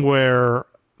scene where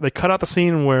they cut out the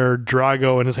scene where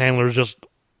Drago and his handlers just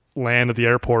land at the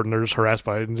airport and they're just harassed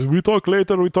by it. And just, we talk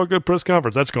later, we talk at press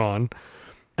conference. That's gone.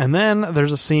 And then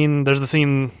there's the scene,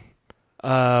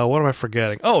 what am I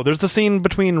forgetting? Oh, there's the scene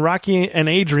between Rocky and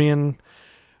Adrian.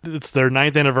 It's their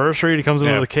 9th anniversary. He comes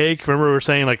in with a cake. Remember we were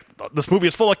saying, like, this movie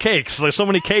is full of cakes. There's so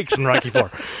many cakes in Rocky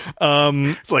IV.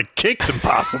 It's like Cake's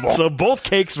Impossible. So both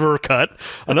cakes were cut.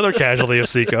 Another casualty of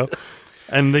Seiko.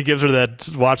 And he gives her that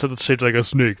watch that's shaped like a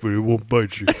snake, but it won't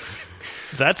bite you.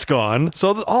 That's gone.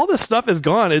 So all this stuff is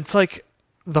gone. It's like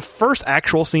the first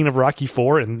actual scene of Rocky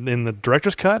IV in the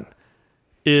director's cut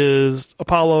is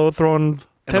Apollo throwing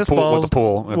tennis balls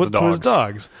to his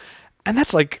dogs. And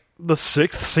that's like the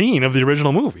 6th scene of the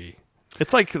original movie.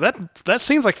 It's like that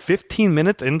scene's like 15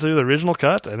 minutes into the original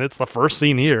cut, and it's the first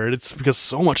scene here. It's because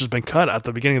so much has been cut at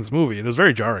the beginning of this movie. It was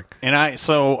very jarring. And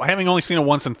having only seen it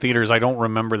once in theaters, I don't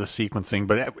remember the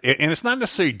sequencing, and it's not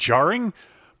necessarily jarring.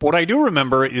 But what I do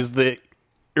remember is that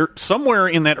somewhere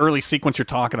in that early sequence you're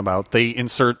talking about, they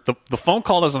insert the phone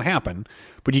call doesn't happen,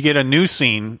 but you get a new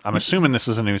scene. I'm assuming this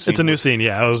is a new scene. It's a new scene,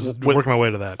 yeah. I was working my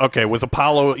way to that. Okay, with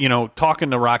Apollo,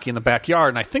 talking to Rocky in the backyard,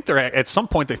 and I think at some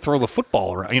point they throw the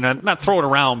football around. Not throw it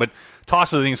around, but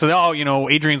tosses it and says, "Oh,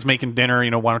 Adrian's making dinner.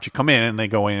 Why don't you come in?" And they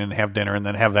go in and have dinner, and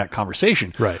then have that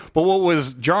conversation. Right. But what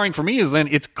was jarring for me is then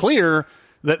it's clear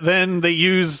that then they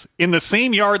use in the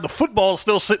same yard, the football is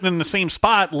still sitting in the same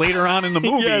spot later on in the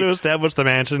movie. Yeah, to establish the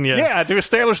mansion, Yeah, to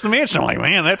establish the mansion. I'm like,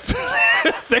 man,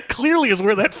 that clearly is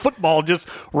where that football just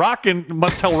rocking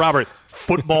must tell Robert,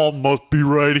 football must be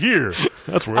right here.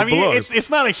 That's where it belongs.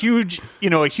 It's not a huge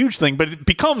thing, but it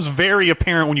becomes very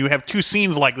apparent when you have two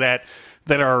scenes like that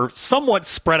are somewhat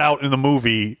spread out in the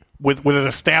movie with an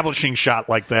establishing shot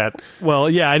like that. Well,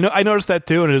 yeah, I noticed that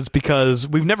too, and it's because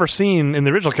we've never seen, in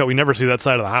the original cut, we never see that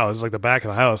side of the house. It's like the back of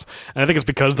the house. And I think it's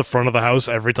because the front of the house,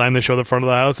 every time they show the front of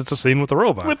the house, it's a scene with the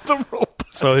robot. With the robot.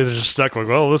 So he's just stuck like,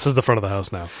 well, this is the front of the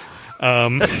house now.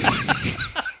 But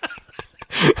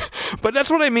that's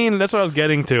what I mean. That's what I was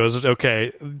getting to. Is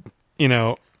okay,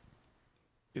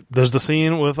 there's the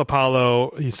scene with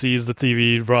Apollo. He sees the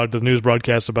the news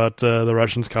broadcast about the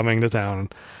Russians coming to town.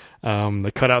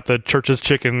 They cut out the Church's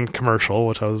Chicken commercial,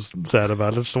 which I was sad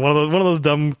about. It's one of those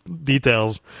dumb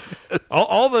details.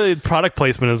 All the product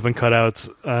placement has been cut out,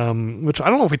 which I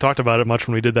don't know if we talked about it much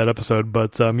when we did that episode.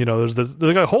 But there's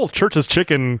like a whole Church's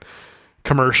Chicken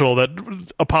commercial that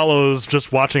Apollo's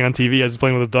just watching on TV as he's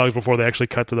playing with his dogs before they actually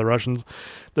cut to the Russians.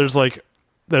 There's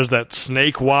that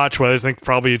snake watch where I think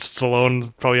probably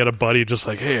Stallone probably had a buddy just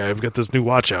like, hey, I've got this new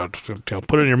watch out.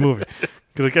 Put it in your movie.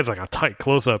 Because it gets like a tight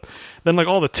close-up. Then like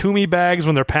all the Toomey bags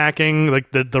when they're packing,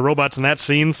 like the robots in that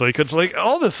scene. So he could like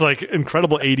all this like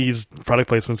incredible 80s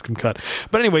product placements can cut.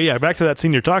 But anyway, yeah, back to that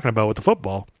scene you're talking about with the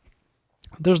football.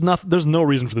 There's no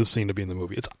reason for this scene to be in the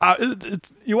movie. It's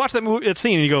you watch that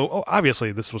scene and you go, oh,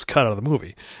 obviously this was cut out of the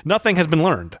movie. Nothing has been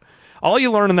learned. All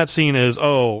you learn in that scene is,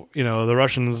 the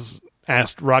Russians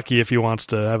asked Rocky if he wants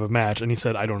to have a match, and he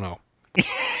said, I don't know.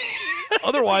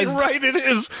 Otherwise, right, it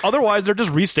is. Otherwise, they're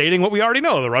just restating what we already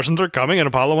know. The Russians are coming, and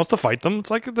Apollo wants to fight them.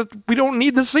 It's like we don't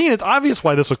need this scene. It's obvious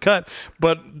why this was cut,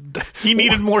 but he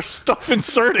needed more stuff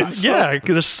inserted. So. Yeah,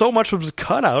 because there's so much was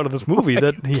cut out of this movie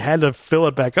that he had to fill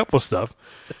it back up with stuff.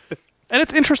 And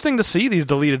it's interesting to see these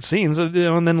deleted scenes,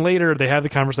 and then later they have the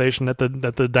conversation at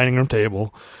the dining room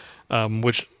table,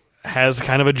 which has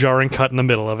kind of a jarring cut in the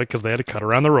middle of it because they had to cut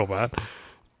around the robot.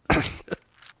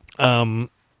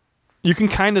 You can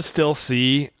kind of still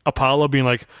see Apollo being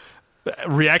like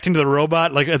reacting to the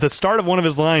robot, like at the start of one of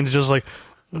his lines, just like,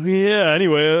 yeah.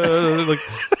 Anyway,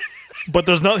 but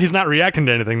he's not reacting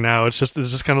to anything now. It's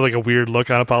just kind of like a weird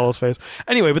look on Apollo's face.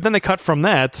 Anyway, but then they cut from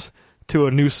that to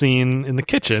a new scene in the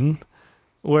kitchen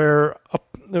where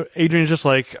Adrian's just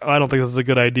like, I don't think this is a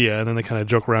good idea, and then they kind of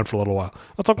joke around for a little while.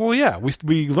 It's like, well, yeah,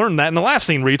 we learned that in the last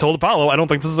scene where he told Apollo, I don't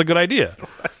think this is a good idea.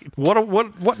 Right.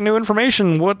 What new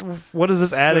information? What is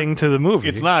this adding to the movie?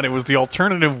 It's not. It was the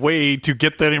alternative way to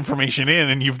get that information in,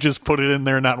 and you've just put it in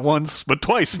there not once but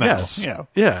twice now. Yes.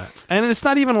 Yeah. And it's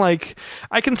not even like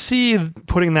I can see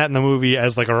putting that in the movie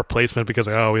as like a replacement because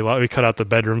we cut out the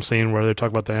bedroom scene where they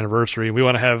talk about the anniversary. We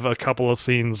want to have a couple of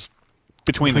scenes.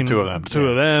 Between the two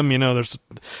of them. There's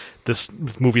this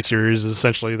movie series is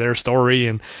essentially their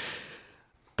story,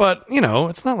 but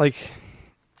it's not like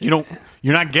you're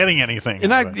not getting anything. You're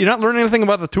not learning anything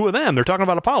about the two of them. They're talking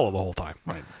about Apollo the whole time.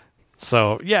 Right.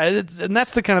 So yeah, and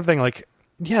that's the kind of thing. Like,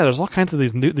 yeah, there's all kinds of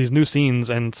these new scenes,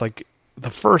 and it's like the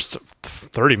first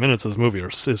 30 minutes of this movie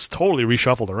is totally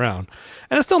reshuffled around,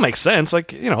 and it still makes sense.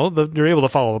 Like, you're able to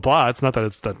follow the plot. It's not that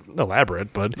it's that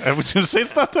elaborate, but I was going to say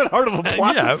it's not that hard of a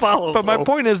plot to follow. But my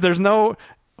point is, there's no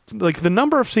the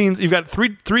number of scenes. You've got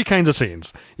three kinds of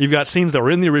scenes. You've got scenes that were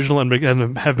in the original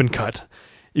and have been cut.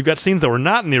 You've got scenes that were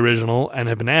not in the original and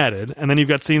have been added, and then you've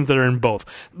got scenes that are in both.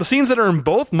 The scenes that are in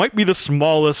both might be the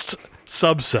smallest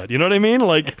subset. You know what I mean?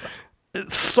 Like,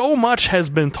 so much has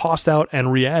been tossed out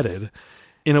and re-added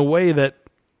in a way that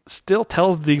still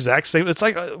tells the exact same. It's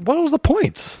like, what was the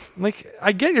point? Like,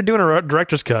 I get you're doing a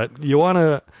director's cut. You want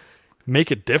to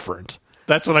make it different.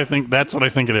 That's what I think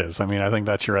it is. I mean, I think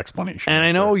that's your explanation. And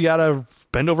I know you got to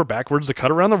bend over backwards to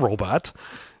cut around the robot.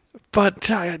 But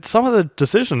some of the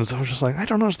decisions, I was just like, I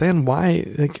don't understand why.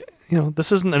 Like,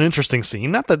 this isn't an interesting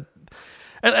scene. Not that.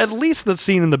 At least the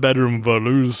scene in the bedroom about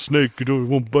there's a snake, it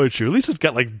won't bite you. At least it's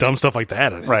got like dumb stuff like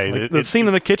that in it. Right. Like the scene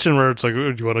in the kitchen where it's like,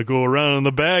 do you want to go around in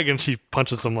the bag? And she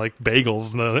punches some like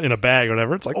bagels in a bag or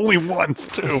whatever. It's like only once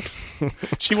too.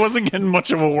 She wasn't getting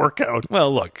much of a workout.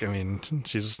 Well, look, I mean,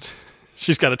 she's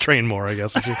got to train more, I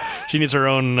guess. She needs her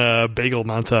own bagel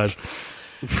montage.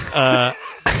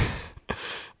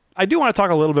 I do want to talk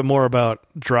a little bit more about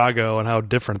Drago and how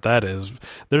different that is.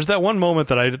 There's that one moment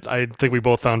that I think we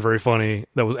both found very funny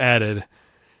that was added.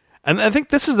 And I think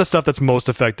this is the stuff that's most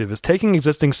effective, is taking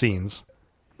existing scenes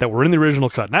that were in the original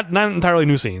cut. Not entirely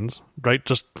new scenes, right?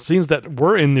 Just scenes that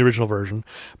were in the original version,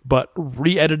 but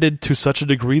re-edited to such a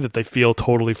degree that they feel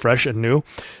totally fresh and new.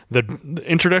 The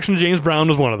introduction to James Brown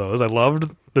was one of those. I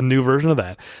loved the new version of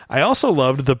that. I also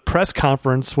loved the press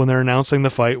conference when they're announcing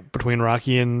the fight between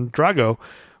Rocky and Drago,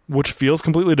 which feels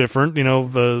completely different.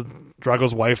 The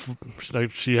Drago's wife,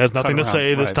 she has nothing to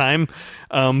say this time,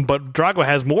 but Drago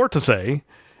has more to say.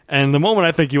 And the moment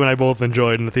I think you and I both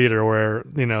enjoyed in the theater where,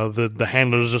 the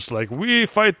handler's just like, we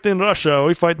fight in Russia,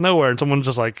 we fight nowhere. And someone's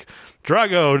just like,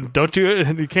 Drago, don't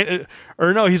you can't,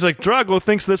 or no, he's like, Drago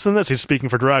thinks this and this. He's speaking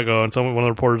for Drago. And one of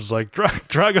the reporters is like,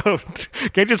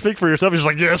 Drago, can't you speak for yourself? He's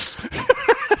like, yes.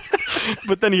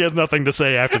 But then he has nothing to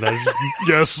say after that.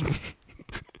 Yes.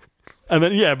 And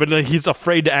then, but he's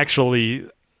afraid to actually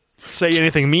say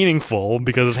anything meaningful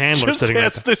because his handler's Just sitting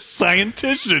ask there. this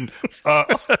scientician.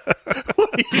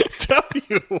 What do you tell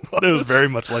you? It was very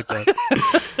much like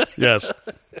that. Yes.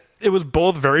 It was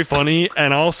both very funny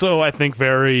and also, I think,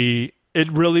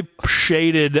 it really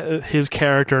shaded his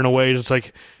character in a way that's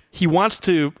like, he wants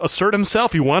to assert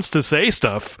himself, he wants to say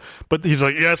stuff, but he's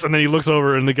like, yes, and then he looks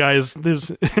over and the guy's,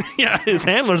 his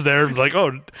handler's there, like,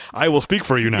 oh, I will speak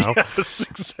for you now. Yes,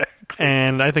 exactly.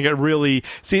 And I think it really,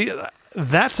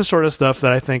 that's the sort of stuff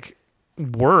that I think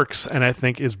works and I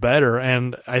think is better,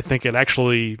 and I think it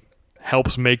actually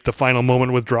helps make the final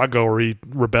moment with Drago where he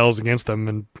rebels against them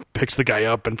and picks the guy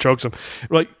up and chokes him.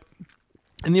 Like,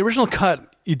 in the original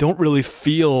cut, you don't really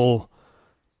feel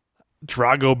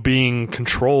Drago being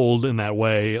controlled in that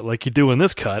way like you do in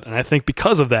this cut, and I think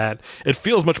because of that, it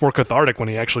feels much more cathartic when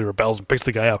he actually rebels and picks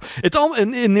the guy up. It's all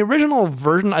in the original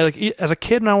version. I like, as a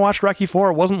kid when I watched Rocky IV,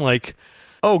 it wasn't like,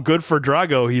 oh, good for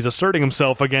Drago, he's asserting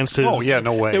himself against his... Oh, yeah,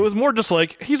 no way. It was more just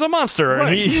like, he's a monster,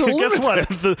 right, and guess what?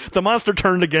 The monster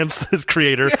turned against his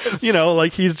creator. Yes. You know,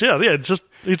 like he's just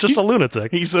a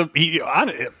lunatic.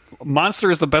 Monster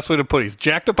is the best way to put it. He's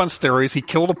jacked up on steroids. He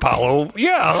killed Apollo.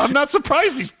 Yeah, I'm not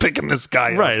surprised he's picking this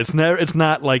guy up. Right. It's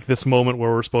not like this moment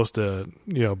where we're supposed to,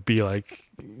 be like,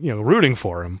 rooting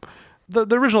for him.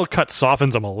 The original cut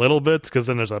softens them a little bit because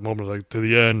then there's that moment like to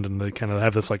the end and they kind of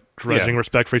have this like grudging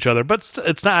respect for each other. But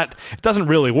it doesn't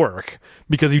really work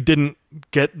because you didn't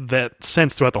get that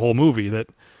sense throughout the whole movie that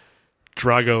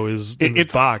Drago is in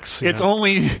this box. It's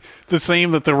only the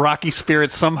same that the Rocky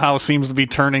spirit somehow seems to be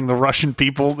turning the Russian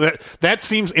people. That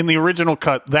seems, in the original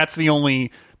cut, that's the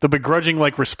begrudging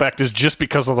respect is just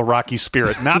because of the Rocky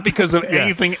spirit, not because of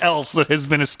anything else that has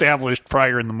been established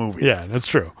prior in the movie. Yeah, that's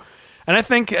true. And I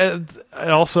think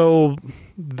also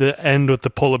the end with the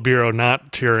Politburo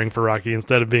not cheering for Rocky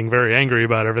instead of being very angry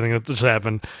about everything that just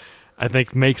happened, I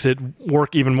think makes it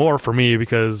work even more for me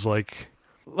because like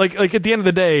at the end of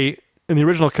the day, in the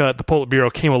original cut, the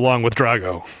Politburo came along with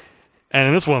Drago. And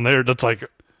in this one, that's like,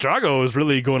 Drago is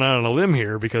really going out on a limb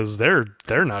here because they're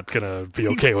not going to be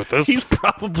okay with this. He's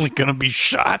probably going to be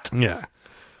shot. Yeah.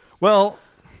 Well,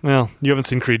 you haven't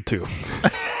seen Creed 2.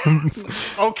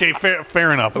 Okay,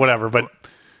 fair enough, whatever. But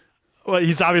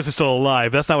he's obviously still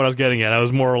alive. That's not what I was getting at. I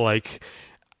was more like,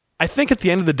 I think at the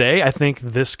end of the day, I think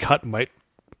this cut might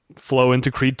flow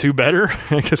into Creed 2 better.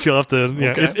 I guess you'll have to,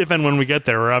 if and when we get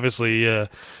there. We're obviously,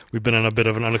 we've been on a bit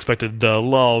of an unexpected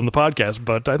lull in the podcast,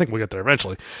 but I think we'll get there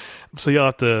eventually. So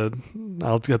I'll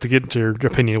have to get into your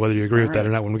opinion whether you agree with that or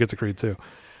not when we get to Creed 2.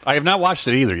 I have not watched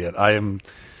it either yet. I am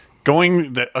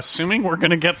assuming we're going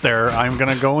to get there, I'm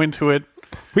going to go into it.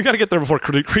 We got to get there before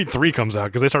Creed 3 comes out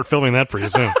because they start filming that pretty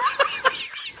soon.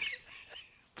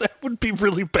 That would be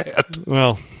really bad.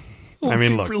 Well, I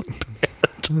mean, look. Really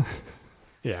bad.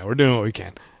 Yeah, we're doing what we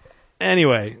can.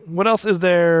 Anyway, what else is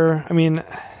there? I mean,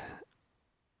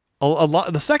 a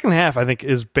lot. The second half, I think,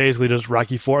 is basically just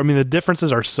Rocky IV. I mean, the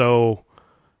differences are so...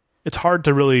 It's hard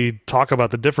to really talk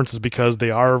about the differences because they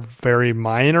are very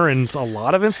minor in a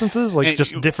lot of instances, like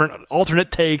just different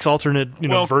alternate takes, alternate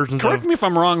versions. Correct me if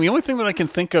I'm wrong. The only thing that I can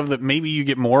think of that maybe you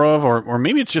get more of, or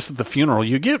maybe it's just at the funeral,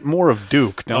 you get more of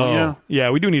Duke, don't you? Yeah,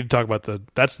 we do need to talk about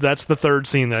that's the third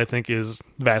scene that I think is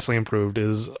vastly improved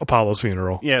is Apollo's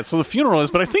funeral. Yeah, so the funeral is,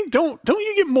 but I think don't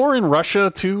you get more in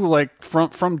Russia too, like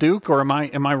from Duke, or am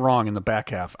I wrong in the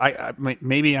back half? I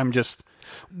maybe I'm just.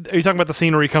 Are you talking about the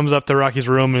scene where he comes up to Rocky's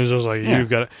room and is just like, you've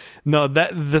got it? No,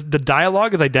 the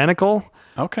dialogue is identical.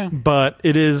 Okay. But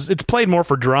it's played more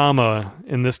for drama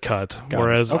in this cut.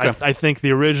 Whereas I think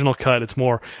the original cut, it's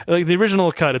more like the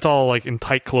original cut, it's all like in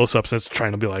tight close-ups and it's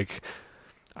trying to be like,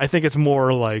 I think it's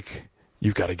more like,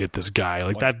 you've got to get this guy.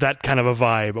 Like that kind of a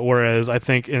vibe. Whereas I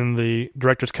think in the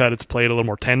director's cut, it's played a little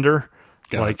more tender.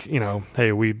 Like,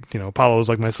 hey, Apollo's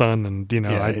like my son, and,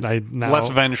 I now... Less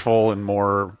vengeful and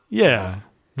more... Yeah.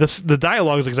 The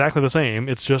dialogue is exactly the same.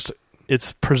 It's just,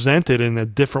 it's presented in a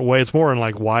different way. It's more in,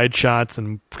 like, wide shots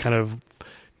and kind of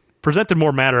presented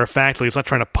more matter-of-factly. It's not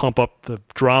trying to pump up the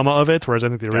drama of it, whereas I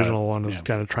think the original one is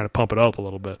kind of trying to pump it up a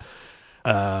little bit.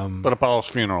 But Apollo's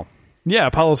funeral. Yeah,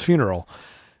 Apollo's funeral,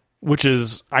 which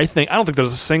is, I don't think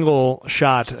there's a single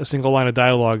line of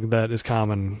dialogue that is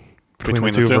common between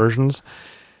the two versions.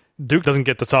 Duke doesn't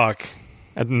get to talk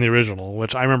in the original,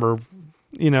 which I remember,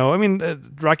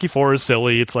 Rocky IV is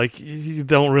silly. It's like, you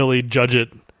don't really judge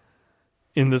it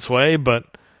in this way,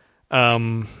 but,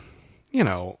 the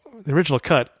original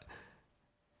cut,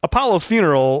 Apollo's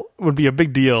funeral would be a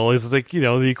big deal. It's like,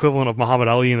 the equivalent of Muhammad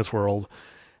Ali in this world.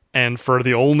 And for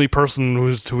the only person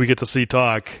who we get to see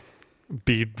talk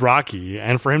be Rocky,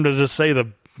 and for him to just say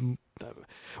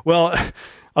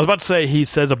I was about to say he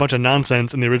says a bunch of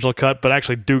nonsense in the original cut, but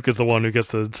actually Duke is the one who gets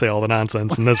to say all the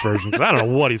nonsense in this version, because I don't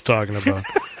know what he's talking about.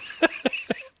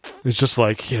 It's just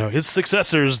like, his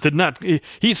successors did not...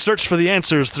 He searched for the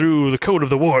answers through the Code of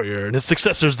the Warrior, and his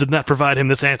successors did not provide him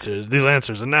these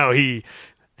answers, and now he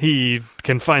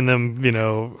can find them,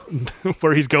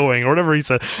 where he's going, or whatever he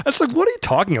said. It's like, what are you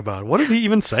talking about? What is he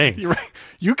even saying? You're right.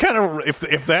 You kind of,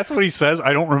 if that's what he says,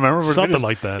 I don't remember. But something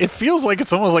like that. It feels like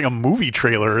it's almost like a movie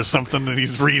trailer or something that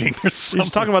he's reading or something.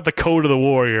 He's talking about the Code of the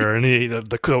Warrior, and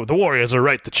the Warriors are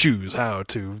right to choose how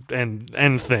to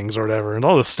end things or whatever, and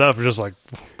all this stuff is just like...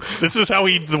 This is how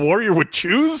the Warrior would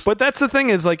choose? But that's the thing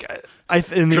is, like...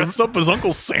 Dressed up as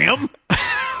Uncle Sam?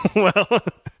 Well,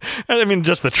 I mean,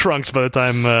 just the trunks by the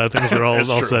time things are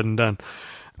all said and done.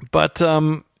 But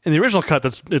in the original cut,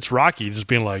 it's Rocky just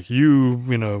being like, you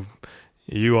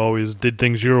always did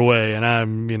things your way, and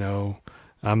I'm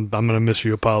gonna miss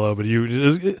you, Apollo. But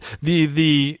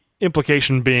the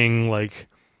implication being like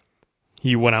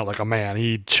he went out like a man.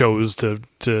 He chose to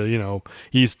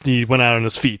he went out on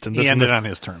his feet, and he ended on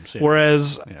his terms. Yeah.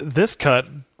 Whereas this cut,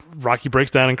 Rocky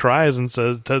breaks down and cries and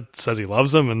says he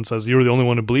loves him and says, you were the only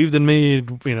one who believed in me,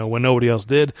 when nobody else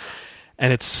did.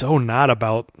 And it's so not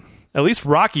about, at least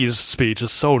Rocky's speech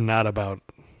is so not about,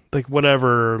 like,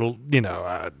 whatever,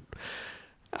 I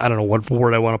don't know what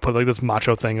word I want to put, like this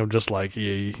macho thing of just like,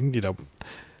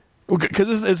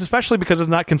 because it's especially because it's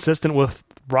not consistent with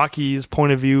Rocky's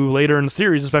point of view later in the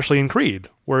series, especially in Creed,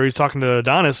 where he's talking to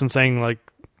Adonis and saying, like,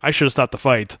 I should have stopped the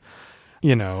fight.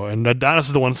 And Adonis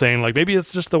is the one saying, like, maybe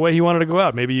it's just the way he wanted to go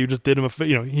out. Maybe you just did him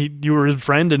you were his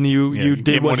friend and you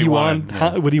did what he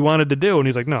wanted, what he wanted to do. And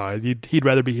he's like, no, he'd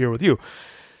rather be here with you.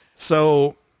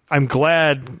 So I'm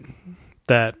glad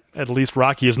that at least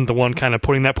Rocky isn't the one kind of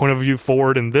putting that point of view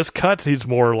forward in this cut. He's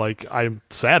more like, I'm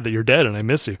sad that you're dead and I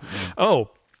miss you. Mm. Oh,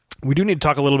 we do need to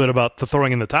talk a little bit about the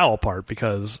throwing in the towel part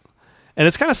and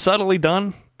it's kind of subtly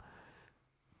done,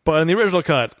 but in the original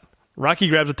cut, Rocky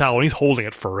grabs a towel and he's holding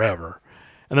it forever.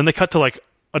 And then they cut to, like,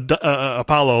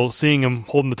 Apollo seeing him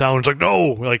holding the towel, and he's like,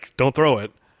 no, like, don't throw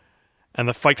it. And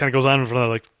the fight kind of goes on for,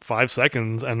 like, 5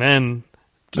 seconds, and then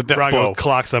Drago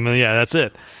clocks him, and yeah, that's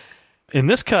it. In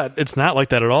this cut, it's not like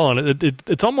that at all, and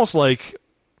it's almost like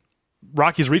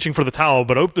Rocky's reaching for the towel,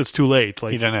 but it's too late.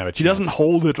 Like, he doesn't have a chance. He doesn't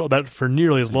hold it that for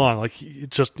nearly as long. Like, he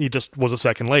just was a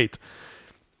second late.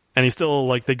 And he still,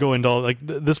 like, they go into, like,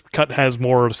 this cut has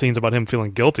more scenes about him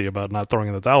feeling guilty about not throwing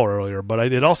in the towel earlier,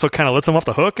 but it also kind of lets him off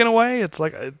the hook in a way. It's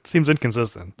like, it seems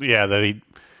inconsistent. Yeah, that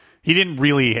he didn't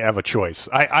really have a choice.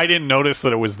 I didn't notice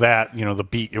that it was that, the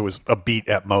beat, it was a beat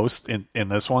at most in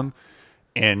this one.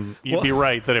 And you'd be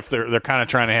right that if they're kind of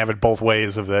trying to have it both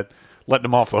ways of that, letting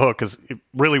him off the hook, because it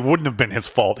really wouldn't have been his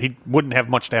fault. He wouldn't have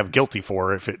much to have guilty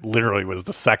for if it literally was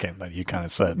the second that you kind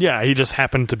of said. Yeah, he just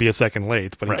happened to be a second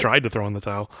late, but he tried to throw in the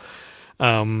towel.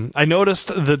 I noticed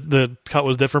that the cut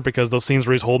was different because those scenes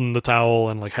where he's holding the towel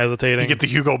and, like, hesitating. You get the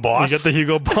Hugo Boss.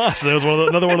 It was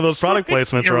another one of those product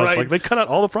placements where it's like they cut out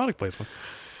all the product placement.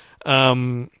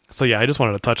 So yeah, I just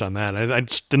wanted to touch on that. I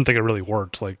just didn't think it really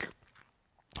worked. Like,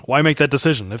 why make that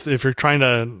decision if you're trying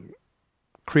to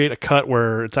create a cut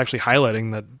where it's actually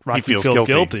highlighting that Rocky feels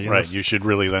guilty. Right. You should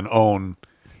really then own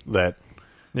that.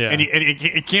 Yeah. And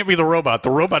it can't be the robot.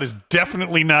 The robot is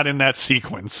definitely not in that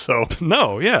sequence. So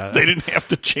no, yeah. They didn't have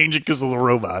to change it because of the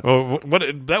robot. Well,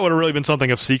 that would have really been something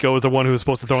if Seiko was the one who was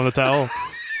supposed to throw in the towel.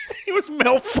 He was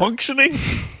malfunctioning.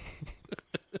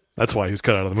 That's why he was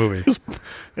cut out of the movie. This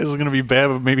is going to be bad,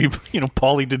 but maybe,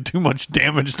 Paulie did too much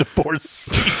damage to poor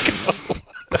Seiko.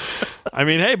 I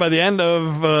mean, hey, by the end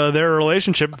of their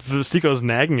relationship, Seiko's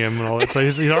nagging him and all that. So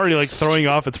he's already, like, throwing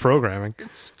off its programming.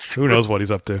 Who knows what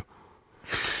he's up to?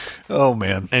 Oh,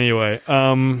 man. Anyway,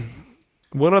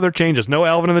 what other changes? No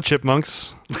Alvin and the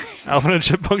Chipmunks. Alvin and the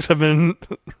Chipmunks have been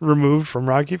removed from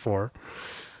Rocky IV.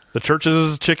 The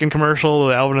Church's chicken commercial,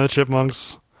 the Alvin and the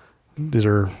Chipmunks. These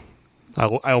are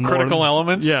critical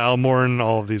elements. Yeah, I'll mourn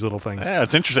all of these little things. Yeah,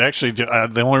 it's interesting. Actually,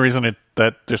 the only reason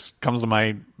that just comes to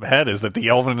my head is that the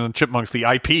Alvin and the Chipmunks, the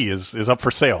IP, is up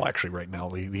for sale actually right now.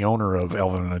 The owner of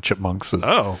Alvin and the Chipmunks is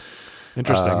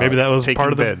interesting. Maybe that was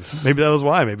part of the bids. Maybe that was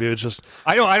why. Maybe it was just.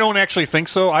 I don't actually think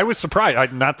so. I was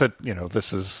surprised. Not that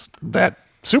this is that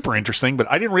super interesting,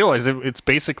 but I didn't realize it's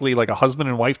basically like a husband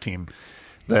and wife team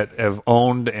that have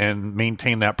owned and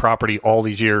maintained that property all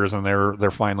these years, and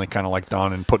they're finally kind of like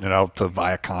done and putting it out to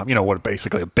Viacom. What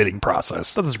basically a bidding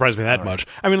process. Doesn't surprise me that much.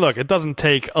 I mean, look, it doesn't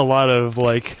take a lot of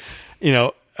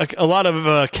a lot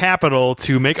of capital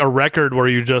to make a record where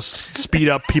you just speed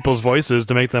up people's voices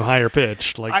to make them higher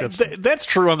pitched. Like that's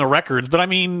true on the records, but I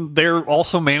mean, they're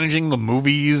also managing the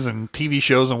movies and TV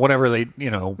shows and whatever they,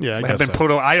 have been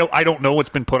put out. I don't know what's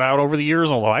been put out over the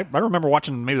years, although I remember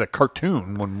watching maybe the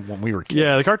cartoon when we were kids.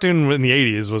 Yeah, the cartoon in the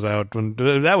 80s was out.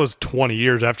 That was 20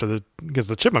 years after because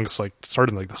the Chipmunks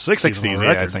started in the 60s.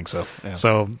 Yeah, I think so. Yeah.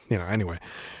 So, anyway.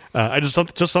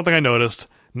 Just something I noticed.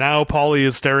 Now Paulie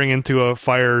is staring into a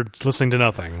fire, listening to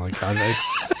nothing. Well,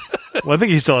 I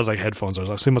think he still has headphones on,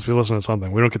 so he must be listening to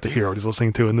something. We don't get to hear what he's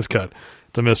listening to in this cut.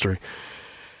 It's a mystery.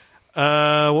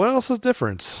 What else is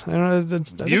different?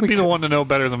 You'd be the one to know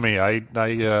better than me. I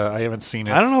haven't seen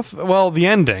it. I don't know if the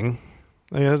ending.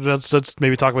 Let's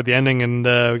maybe talk about the ending, and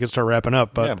we can start wrapping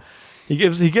up. But he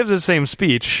gives his same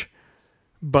speech,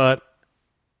 but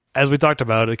as we talked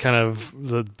about, it kind of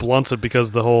blunts it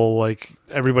because the whole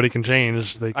everybody can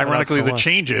change. Ironically, the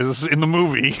changes in the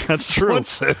movie. That's true.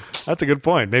 That's a good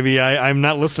point. Maybe I'm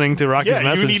not listening to Rocky's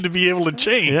message. You need to be able to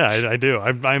change. Yeah, I do.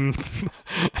 I'm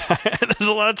there's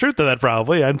a lot of truth to that.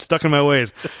 Probably I'm stuck in my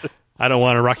ways. I don't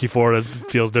want a Rocky IV that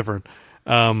feels different.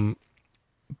 But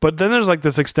then there's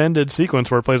this extended sequence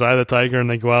where it plays Eye of the Tiger, and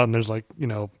they go out and there's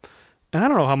and I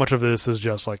don't know how much of this is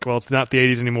just it's not the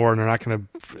 80s anymore, and they're not going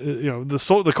to,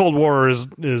 the Cold War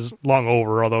is long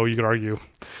over. Although you could argue,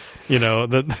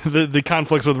 the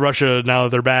conflicts with Russia now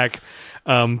that they're back.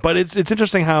 But it's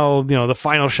interesting how the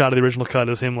final shot of the original cut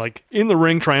is him in the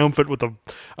ring triumphant with the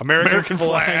American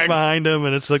flag behind him,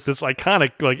 and it's this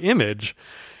iconic image,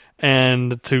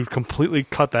 and to completely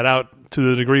cut that out to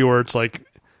the degree where it's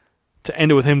to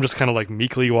end it with him just kind of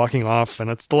meekly walking off,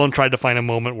 and Stallone tried to find a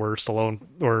moment where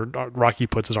Rocky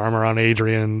puts his arm around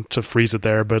Adrian to freeze it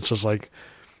there, but it's just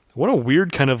what a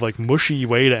weird kind of mushy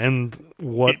way to end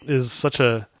is such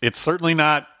a. It's certainly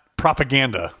not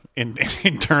propaganda in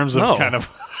terms of kind of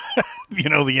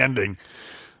the ending.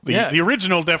 The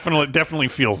original definitely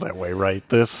feels that way, right?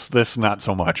 This not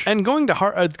so much. And going to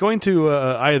Eye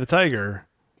of the Tiger,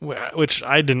 which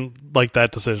I didn't like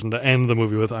that decision to end the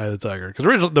movie with Eye of the Tiger,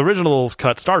 because the original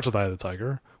cut starts with Eye of the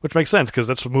Tiger, which makes sense because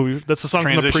that's the song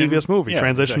from the previous movie,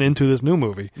 transition into this new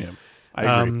movie. Yeah,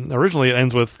 I agree. Originally, it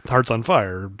ends with Hearts on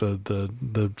Fire,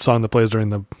 the song that plays during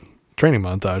the training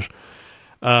montage.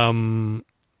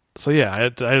 So yeah,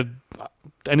 I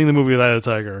ending the movie with Eye of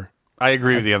the Tiger. I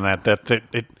agree with you on that.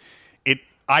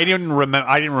 I didn't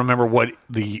remember what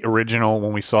the original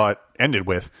when we saw it ended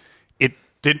with.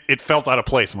 It felt out of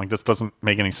place. I'm like, this doesn't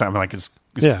make any sense. I'm like,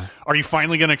 are you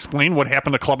finally going to explain what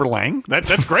happened to Clubber Lang?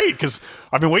 That's great, because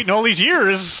I've been waiting all these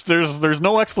years. There's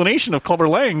no explanation of Clubber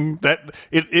Lang. That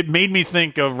it made me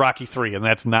think of Rocky III, and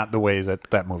that's not the way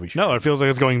that movie should. No, it feels like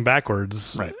it's going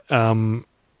backwards. Right. And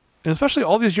especially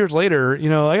all these years later,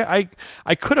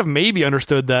 I could have maybe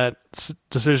understood that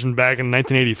decision back in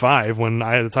 1985 when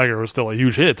Eye of the Tiger was still a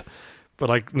huge hit,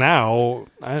 but now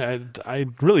I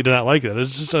really did not like it.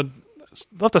 It's just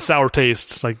left a sour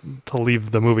taste, to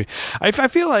leave the movie. I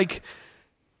feel like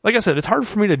I said, it's hard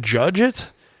for me to judge it.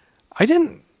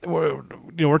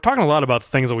 We're talking a lot about the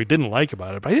things that we didn't like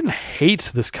about it, but I didn't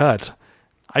hate this cut.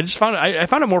 I just found I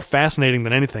found it more fascinating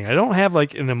than anything. I don't have I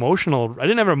didn't have an emotional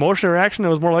reaction. It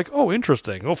was more oh,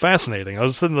 interesting, oh, fascinating. I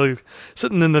was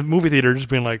sitting in the movie theater just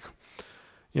being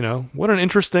what an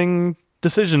interesting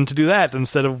decision to do that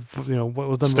instead of what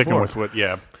was done sticking before. With what,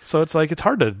 yeah. So it's it's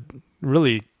hard to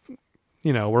really.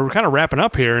 We're kind of wrapping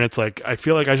up here, and it's I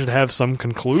feel like I should have some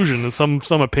conclusion and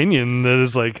some opinion that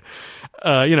is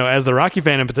as the Rocky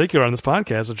fan in particular on this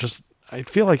podcast, it's just, I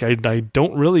feel like I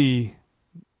don't really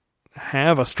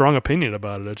have a strong opinion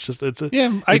about it. It's just, it's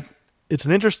an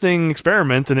interesting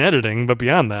experiment in editing, but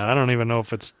beyond that, I don't even know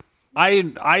if it's.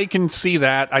 I can see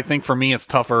that. I think for me, it's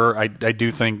tougher. I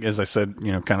do think, as I said,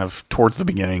 kind of towards the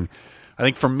beginning, I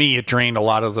think for me, it drained a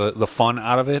lot of the fun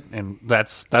out of it, and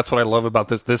that's what I love about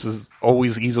this. This is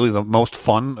always easily the most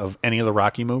fun of any of the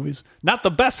Rocky movies. Not the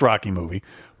best Rocky movie,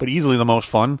 but easily the most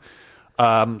fun.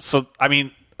 So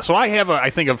I have I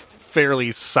think a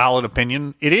fairly solid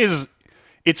opinion.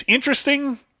 It's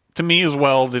interesting to me as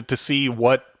well to see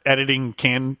what editing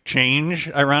can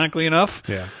change. Ironically enough,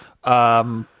 yeah.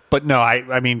 But no,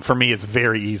 I mean, for me, it's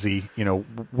very easy.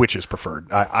 Which is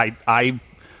preferred.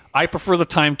 I prefer the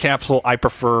time capsule. I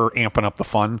prefer amping up the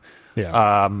fun.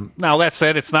 Yeah. Now that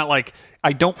said, it's not like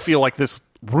I don't feel like this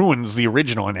ruins the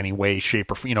original in any way,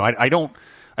 shape, or I don't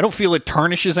feel it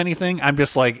tarnishes anything. I'm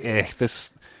just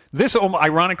this.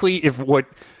 Ironically, if what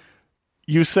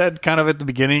you said kind of at the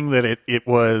beginning that it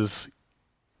was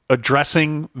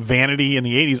addressing vanity in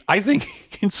the 80s, I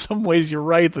think in some ways you're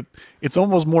right that it's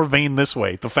almost more vain this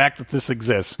way. The fact that this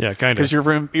exists. Yeah, kind of.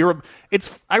 Because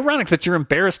it's ironic that you're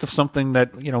embarrassed of something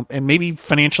that, and maybe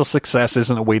financial success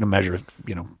isn't a way to measure,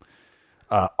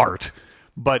 art,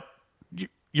 but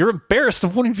you're embarrassed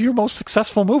of one of your most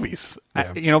successful movies.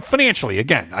 Yeah. Financially.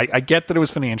 Again, I get that it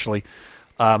was financially.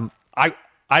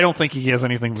 I don't think he has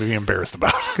anything to be embarrassed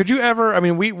about. Could you ever? I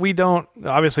mean, we don't.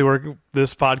 Obviously, we're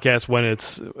this podcast when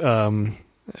it's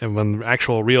when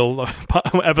actual real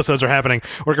episodes are happening.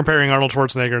 We're comparing Arnold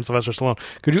Schwarzenegger and Sylvester Stallone.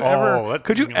 Could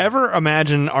you ever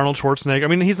imagine Arnold Schwarzenegger? I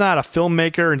mean, he's not a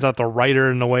filmmaker. He's not the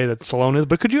writer in the way that Stallone is.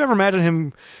 But could you ever imagine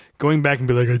him going back and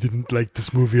be like, I didn't like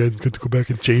this movie. I'm going to go back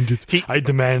and change it. I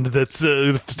demand that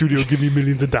the studio give me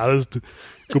millions of dollars to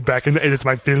go back and edit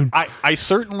my film.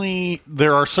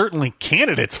 There are certainly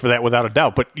candidates for that without a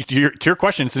doubt. But to your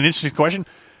question, it's an interesting question.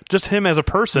 Just him as a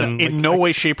person, in no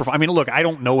way, shape, or form. I mean, look, I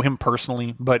don't know him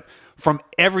personally, but from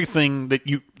everything that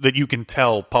you can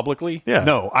tell publicly,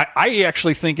 no, I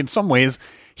actually think in some ways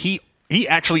he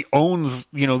actually owns,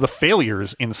 the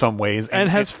failures in some ways. And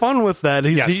has fun with that.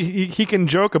 He can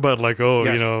joke about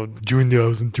Junior, I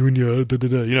was in Junior,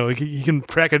 he can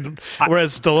crack it.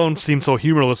 Whereas Stallone seems so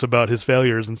humorless about his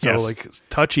failures and so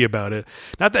touchy about it.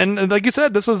 And like you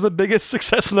said, this was the biggest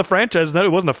success in the franchise.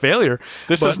 It wasn't a failure.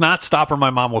 This is not Stop or My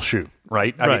Mom Will Shoot,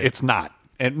 right? I mean, it's not.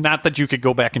 And not that you could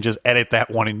go back and just edit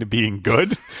that one into being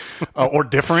good or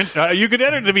different. You could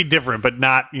edit it to be different, but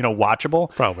not, watchable.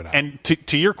 Probably not. And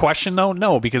to your question, though,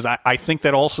 no, because I think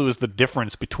that also is the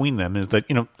difference between them is that,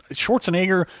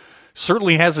 Schwarzenegger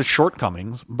certainly has his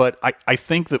shortcomings, but I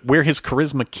think that where his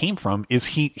charisma came from is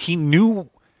he knew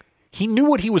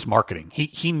what he was marketing.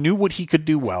 He knew what he could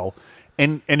do well,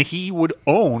 and he would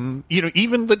own,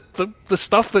 even the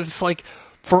stuff that it's like,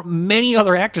 for many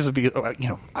other actors, would be,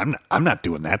 I'm not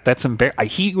doing that. That's embarrassing.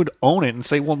 He would own it and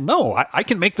say, well, no, I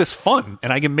can make this fun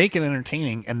and I can make it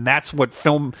entertaining. And that's what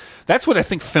I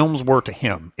think films were to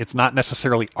him. It's not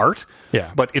necessarily art,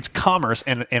 but it's commerce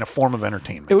and a form of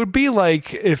entertainment. It would be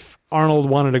like if Arnold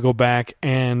wanted to go back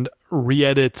and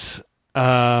re-edit,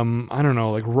 I don't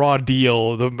know, like Raw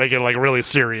Deal to make it like really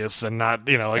serious and not,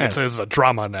 it's a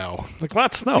drama now. Like,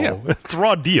 what? No, it's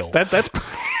Raw Deal. That's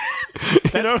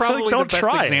probably the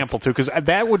best example, too, because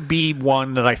that would be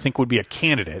one that I think would be a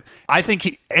candidate. I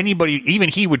think even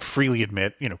he would freely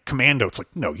admit, Commando, it's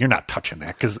like, no, you're not touching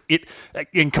that, because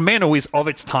Commando is of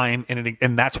its time,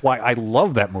 and that's why I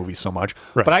love that movie so much.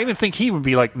 Right. But I even think he would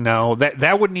be like, no,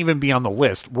 that wouldn't even be on the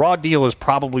list. Raw Deal is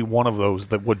probably one of those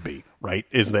that would be, right?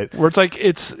 Is that where it's like,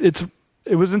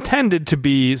 it was intended to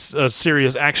be a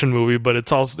serious action movie, but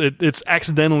it's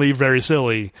accidentally very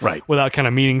silly, right? Without kind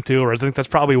of meaning to. Or I think that's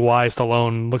probably why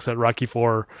Stallone looks at Rocky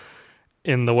IV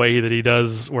in the way that he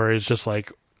does, where it's just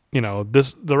like,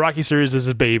 the Rocky series is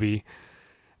his baby,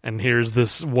 and here's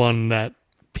this one that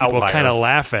people kind of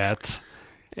laugh at.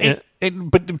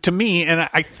 But to me, and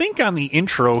I think on the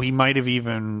intro he might have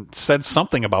even said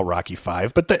something about Rocky V.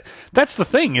 But that's the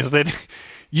thing, is that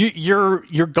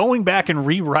you're going back and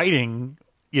rewriting,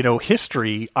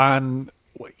 history on,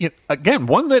 again,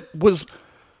 one that was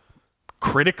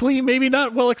critically maybe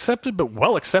not well accepted, but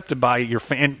well accepted by your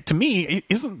fan. To me,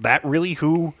 isn't that really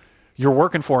who you're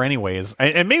working for anyways?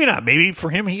 And maybe not. Maybe for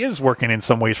him, he is working in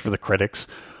some ways for the critics.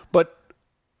 But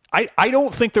I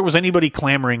don't think there was anybody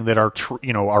clamoring that our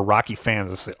Rocky fans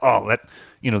would say, oh, that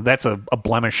that's a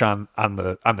blemish on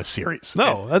the series.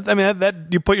 No, that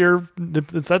you put you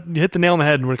hit the nail on the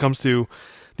head when it comes to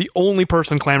the only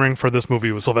person clamoring for this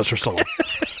movie was Sylvester Stallone.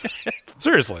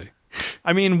 Seriously.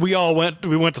 I mean, we went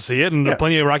to see it, and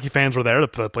plenty of Rocky fans were there.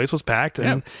 The place was packed,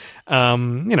 and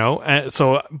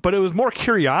but it was more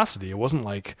curiosity. It wasn't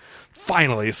like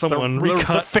finally someone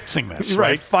they're fixing this,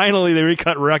 right? Finally, they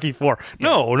recut Rocky IV.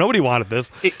 No, nobody wanted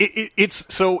this.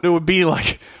 It would be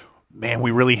like, man,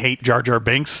 we really hate Jar Jar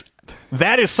Binks.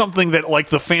 That is something that like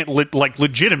the fan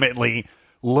legitimately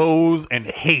loathe and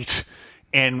hate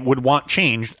and would want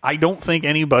changed. I don't think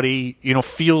anybody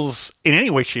feels in any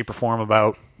way, shape, or form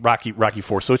about Rocky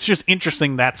IV. So it's just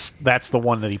interesting. That's the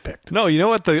one that he picked. No, you know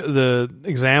what the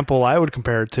example I would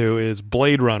compare it to is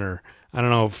Blade Runner. I don't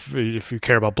know if you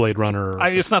care about Blade Runner.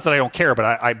 It's not that I don't care, but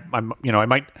I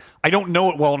don't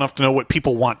know it well enough to know what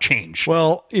people want changed.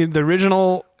 Well, the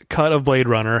original cut of Blade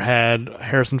Runner had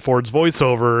Harrison Ford's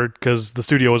voiceover because the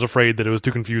studio was afraid that it was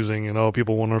too confusing and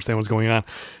people won't understand what's going on.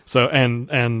 So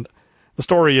and the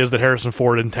story is that Harrison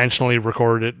Ford intentionally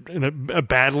recorded it in a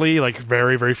badly, like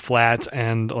very, very flat,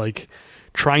 and like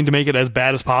trying to make it as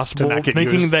bad as possible,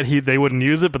 thinking that they wouldn't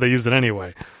use it, but they used it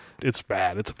anyway. It's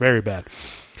bad. It's very bad.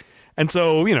 And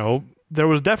so, there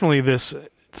was definitely this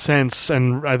sense,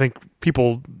 and I think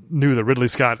people knew that Ridley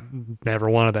Scott never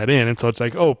wanted that in, and so it's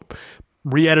like, oh,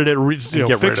 re-edit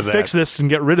it, fix this and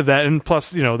get rid of that. And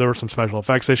plus, there were some special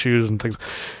effects issues and things.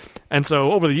 And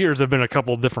so over the years, there have been a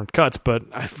couple of different cuts, but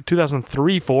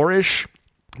 2003, 4-ish,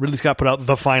 Ridley Scott put out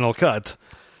the final cut.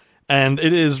 And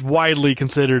it is widely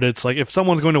considered, it's like, if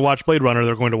someone's going to watch Blade Runner,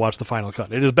 they're going to watch the final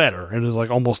cut. It is better. It is like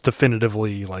almost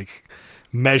definitively, like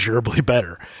measurably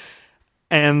better.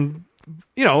 And,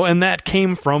 and that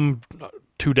came from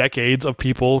 2 decades of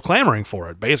people clamoring for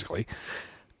it, basically.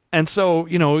 And so,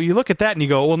 you look at that and you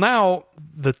go, well, now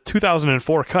the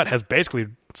 2004 cut has basically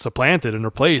supplanted and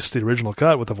replaced the original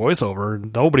cut with a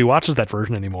voiceover. Nobody watches that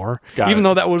version anymore, even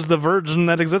though that was the version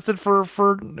that existed for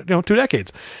 2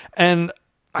 decades. And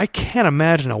I can't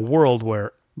imagine a world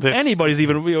where anybody's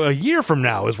even a year from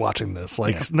now is watching this.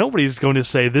 Like, nobody's going to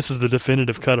say this is the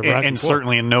definitive cut of Rocky IV. And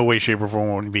certainly in no way, shape, or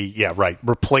form would be,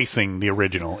 replacing the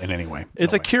original in any way.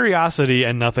 It's a curiosity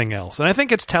and nothing else. And I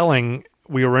think it's telling.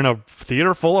 We were in a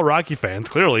theater full of Rocky fans.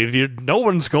 Clearly, no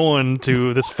one's going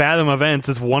to this Fathom event,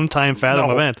 this one-time Fathom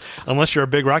event, unless you're a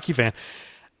big Rocky fan.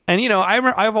 And,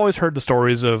 I've always heard the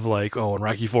stories of, like, when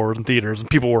Rocky IV was in theaters, and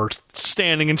people were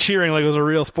standing and cheering like it was a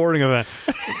real sporting event.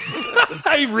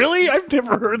 I've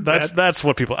never heard that. That's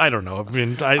what people... I don't know. I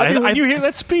mean, when you hear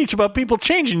that speech about people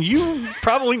changing, you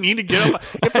probably need to get up.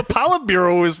 If the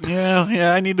Politburo is...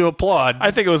 I need to applaud.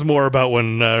 I think it was more about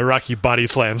when Rocky body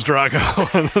slams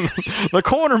Drago and the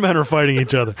cornermen are fighting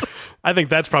each other. I think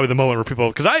that's probably the moment where people...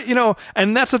 Because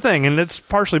and that's the thing, and it's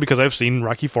partially because I've seen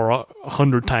Rocky IV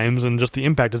 100 times and just the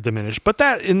impact is diminished. But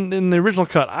that, in the original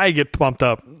cut, I get pumped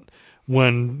up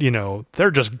when,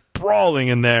 they're just brawling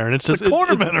in there, and it's just... The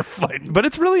cornermen are fighting. But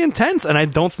it's really intense, and I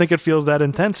don't think it feels that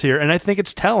intense here. And I think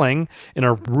it's telling in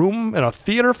a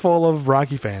theater full of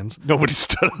Rocky fans. Nobody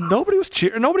stood up. Nobody was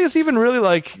cheering. Nobody was even really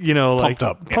pumped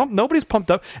up. Nobody's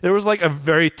pumped up. There was like a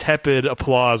very tepid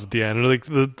applause at the end. Like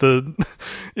the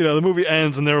the movie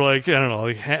ends, and they're like, I don't know,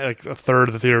 like a third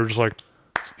of the theater just like...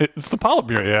 It's the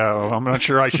Politburo. Yeah, I'm not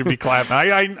sure I should be clapping.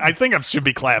 I think I should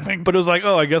be clapping. But it was like,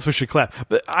 I guess we should clap.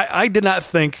 But I did not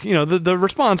think, the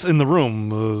response in the room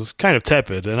was kind of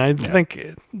tepid, and I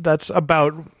think that's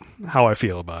about how I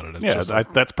feel about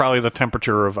it. That's probably the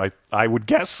temperature of, I would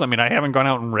guess. I mean, I haven't gone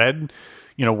out and read,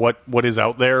 what is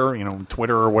out there,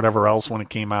 Twitter or whatever else when it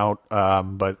came out.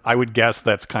 But I would guess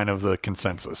that's kind of the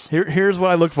consensus. Here's what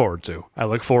I look forward to. I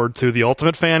look forward to the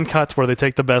ultimate fan cuts where they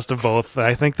take the best of both.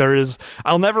 I think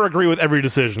I'll never agree with every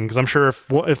decision, because I'm sure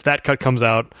if that cut comes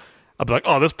out, I'll be like,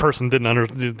 oh, this person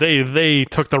didn't they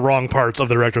took the wrong parts of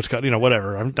the director's cut,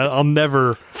 whatever. I'll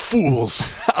never... Fools.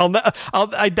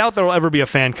 I doubt there will ever be a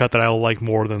fan cut that I will like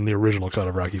more than the original cut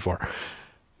of Rocky IV.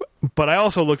 But I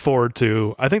also look forward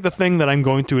to, I think the thing that I'm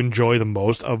going to enjoy the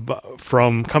most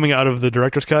from coming out of the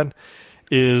director's cut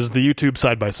is the YouTube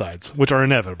side-by-sides, which are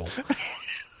inevitable.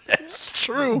 That's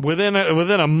true. Within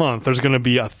a month, there's going to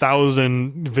be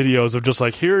 1,000 videos of just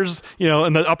like, here's,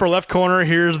 in the upper left corner,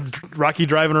 here's Rocky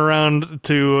driving around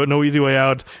to No Easy Way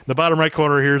Out. In the bottom right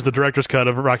corner, here's the director's cut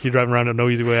of Rocky driving around to No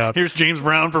Easy Way Out. Here's James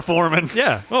Brown performing.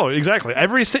 Yeah. Oh, exactly.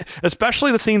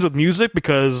 Especially the scenes with music,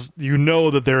 because you know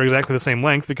that they're exactly the same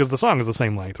length because the song is the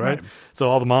same length, right? So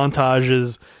all the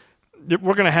montages,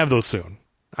 we're going to have those soon.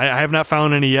 I have not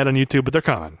found any yet on YouTube, but they're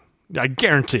coming. I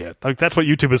guarantee it. Like, that's what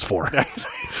YouTube is for.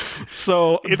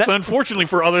 So it's unfortunately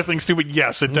for other things too, but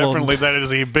yes, that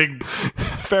is a big...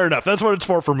 Fair enough. That's what it's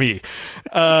for me.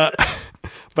 But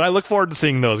I look forward to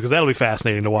seeing those, because that'll be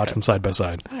fascinating to watch them side by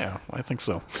side. Yeah, I think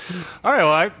so. All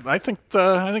right, well, I think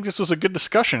this was a good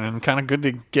discussion, and kind of good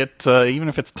to get, even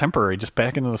if it's temporary, just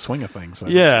back into the swing of things.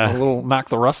 Yeah. A little knock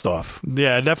the rust off.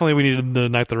 Yeah, definitely we needed to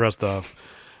knock the rust off.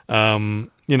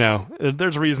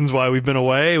 There's reasons why we've been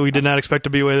away. We did not expect to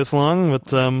be away this long, but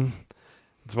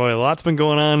that's why a lot's been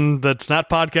going on that's not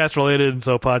podcast related, and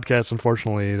so podcasts,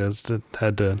 unfortunately,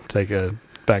 had to take a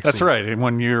back seat. That's right. And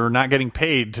when you're not getting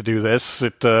paid to do this,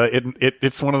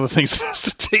 it's one of the things that has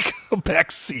to take a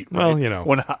back seat. Right? Well,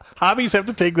 when hobbies have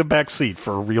to take the back seat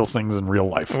for real things in real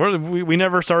life. We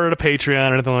never started a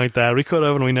Patreon or anything like that. We could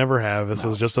have, and we never have. This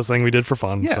was just a thing we did for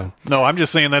fun. Yeah. So. No, I'm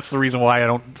just saying that's the reason why I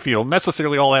don't feel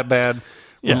necessarily all that bad.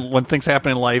 When things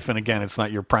happen in life, and again, it's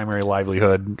not your primary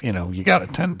livelihood, you got to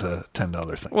tend to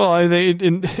other things. Well,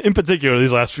 in particular,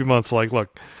 these last few months,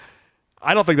 look,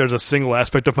 I don't think there's a single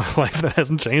aspect of my life that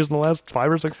hasn't changed in the last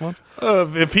 5 or 6 months.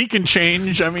 If he can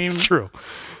change, I mean... It's true.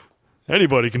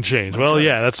 Anybody can change. Well, right.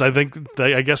 Yeah,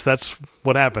 I guess that's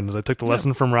what happened. I took the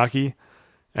lesson from Rocky.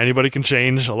 Anybody can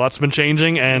change. A lot's been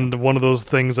changing, and one of those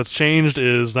things that's changed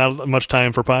is not much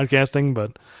time for podcasting,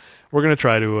 but we're going to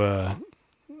try to...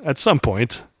 at some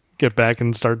point, get back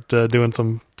and start doing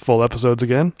some full episodes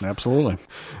again. Absolutely.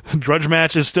 Grudge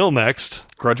Match is still next.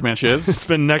 Grudge Match is? It's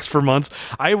been next for months.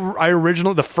 I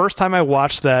originally, the first time I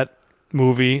watched that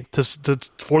movie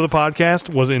for the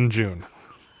podcast was in June.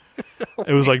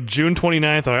 It was like June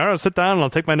 29th. I'm like, all right, sit down and I'll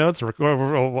take my notes and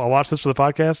I'll watch this for the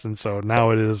podcast. And so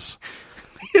now it is.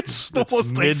 It's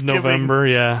mid-November,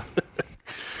 yeah.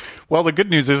 Well, the good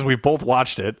news is we've both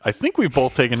watched it. I think we've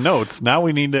both taken notes. Now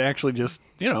we need to actually just,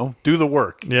 do the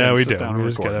work. Yeah, we do. We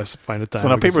just got to find a time. So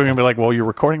now people are going to be like, well, you're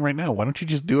recording right now. Why don't you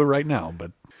just do it right now?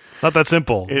 But it's not that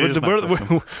simple. We're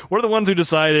the ones who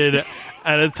decided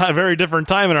at a very different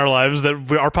time in our lives that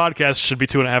our podcast should be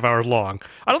 2.5 hours long.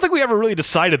 I don't think we ever really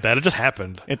decided that. It just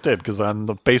happened. It did, because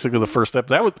on basically the first step,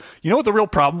 that was, what the real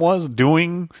problem was?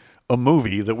 Doing a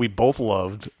movie that we both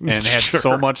loved and had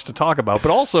so much to talk about. But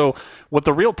also, what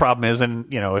the real problem is, and,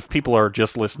 if people are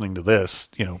just listening to this,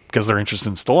 because they're interested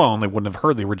in Stallone, they wouldn't have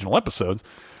heard the original episodes.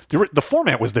 The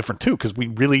format was different, too, because we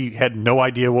really had no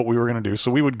idea what we were going to do.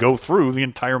 So we would go through the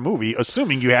entire movie,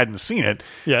 assuming you hadn't seen it.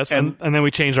 Yes, and then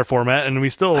we changed our format, and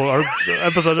our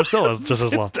episodes are still just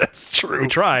as long. That's true. We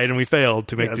tried, and we failed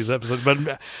to make these episodes.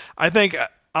 But I think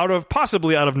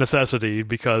possibly out of necessity,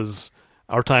 because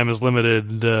our time is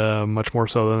limited much more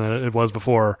so than it was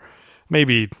before,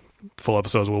 maybe full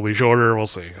episodes will be shorter. We'll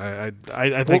see.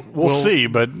 I think we'll see,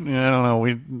 but I don't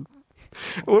know.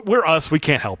 We're us. We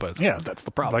can't help it. Yeah, that's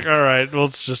the problem. Like, all right,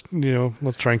 let's just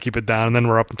let's try and keep it down, and then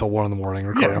we're up until 1 a.m.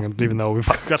 recording, even though we've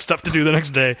got stuff to do the next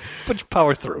day. But you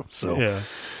power through. So yeah.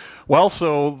 Well,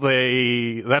 so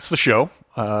that's the show.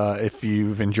 If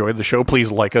you've enjoyed the show,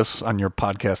 please like us on your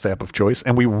podcast app of choice,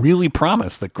 and we really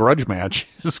promise that Grudge Match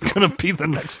is going to be the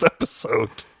next episode.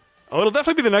 Oh, it'll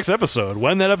definitely be the next episode.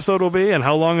 When that episode will be and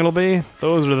how long it'll be,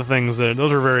 those are the things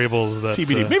those are variables that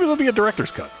TBD. Maybe there'll be a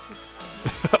director's cut.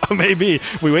 Maybe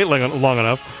we wait long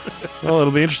enough. Well,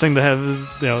 it'll be interesting to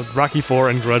have Rocky IV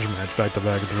and Grudge Match back to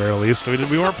back at the very least. We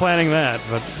weren't planning that,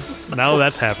 but now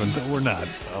that's happened. No, we're not.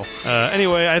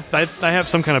 Anyway, I have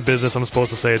some kind of business I'm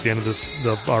supposed to say at the end of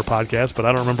our podcast, but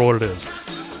I don't remember what it is.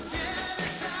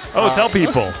 Oh, tell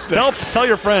people, tell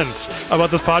your friends about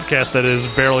this podcast that is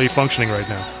barely functioning right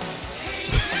now.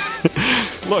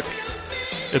 Look.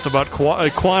 It's about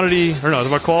quantity, or no, it's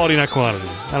about quality, not quantity.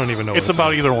 I don't even know. It's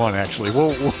about either one, actually.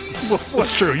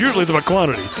 That's true. Usually it's about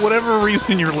quantity. Whatever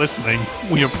reason you're listening,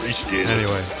 we appreciate it.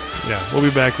 Anyway, yeah, we'll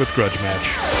be back with Grudge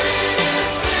Match.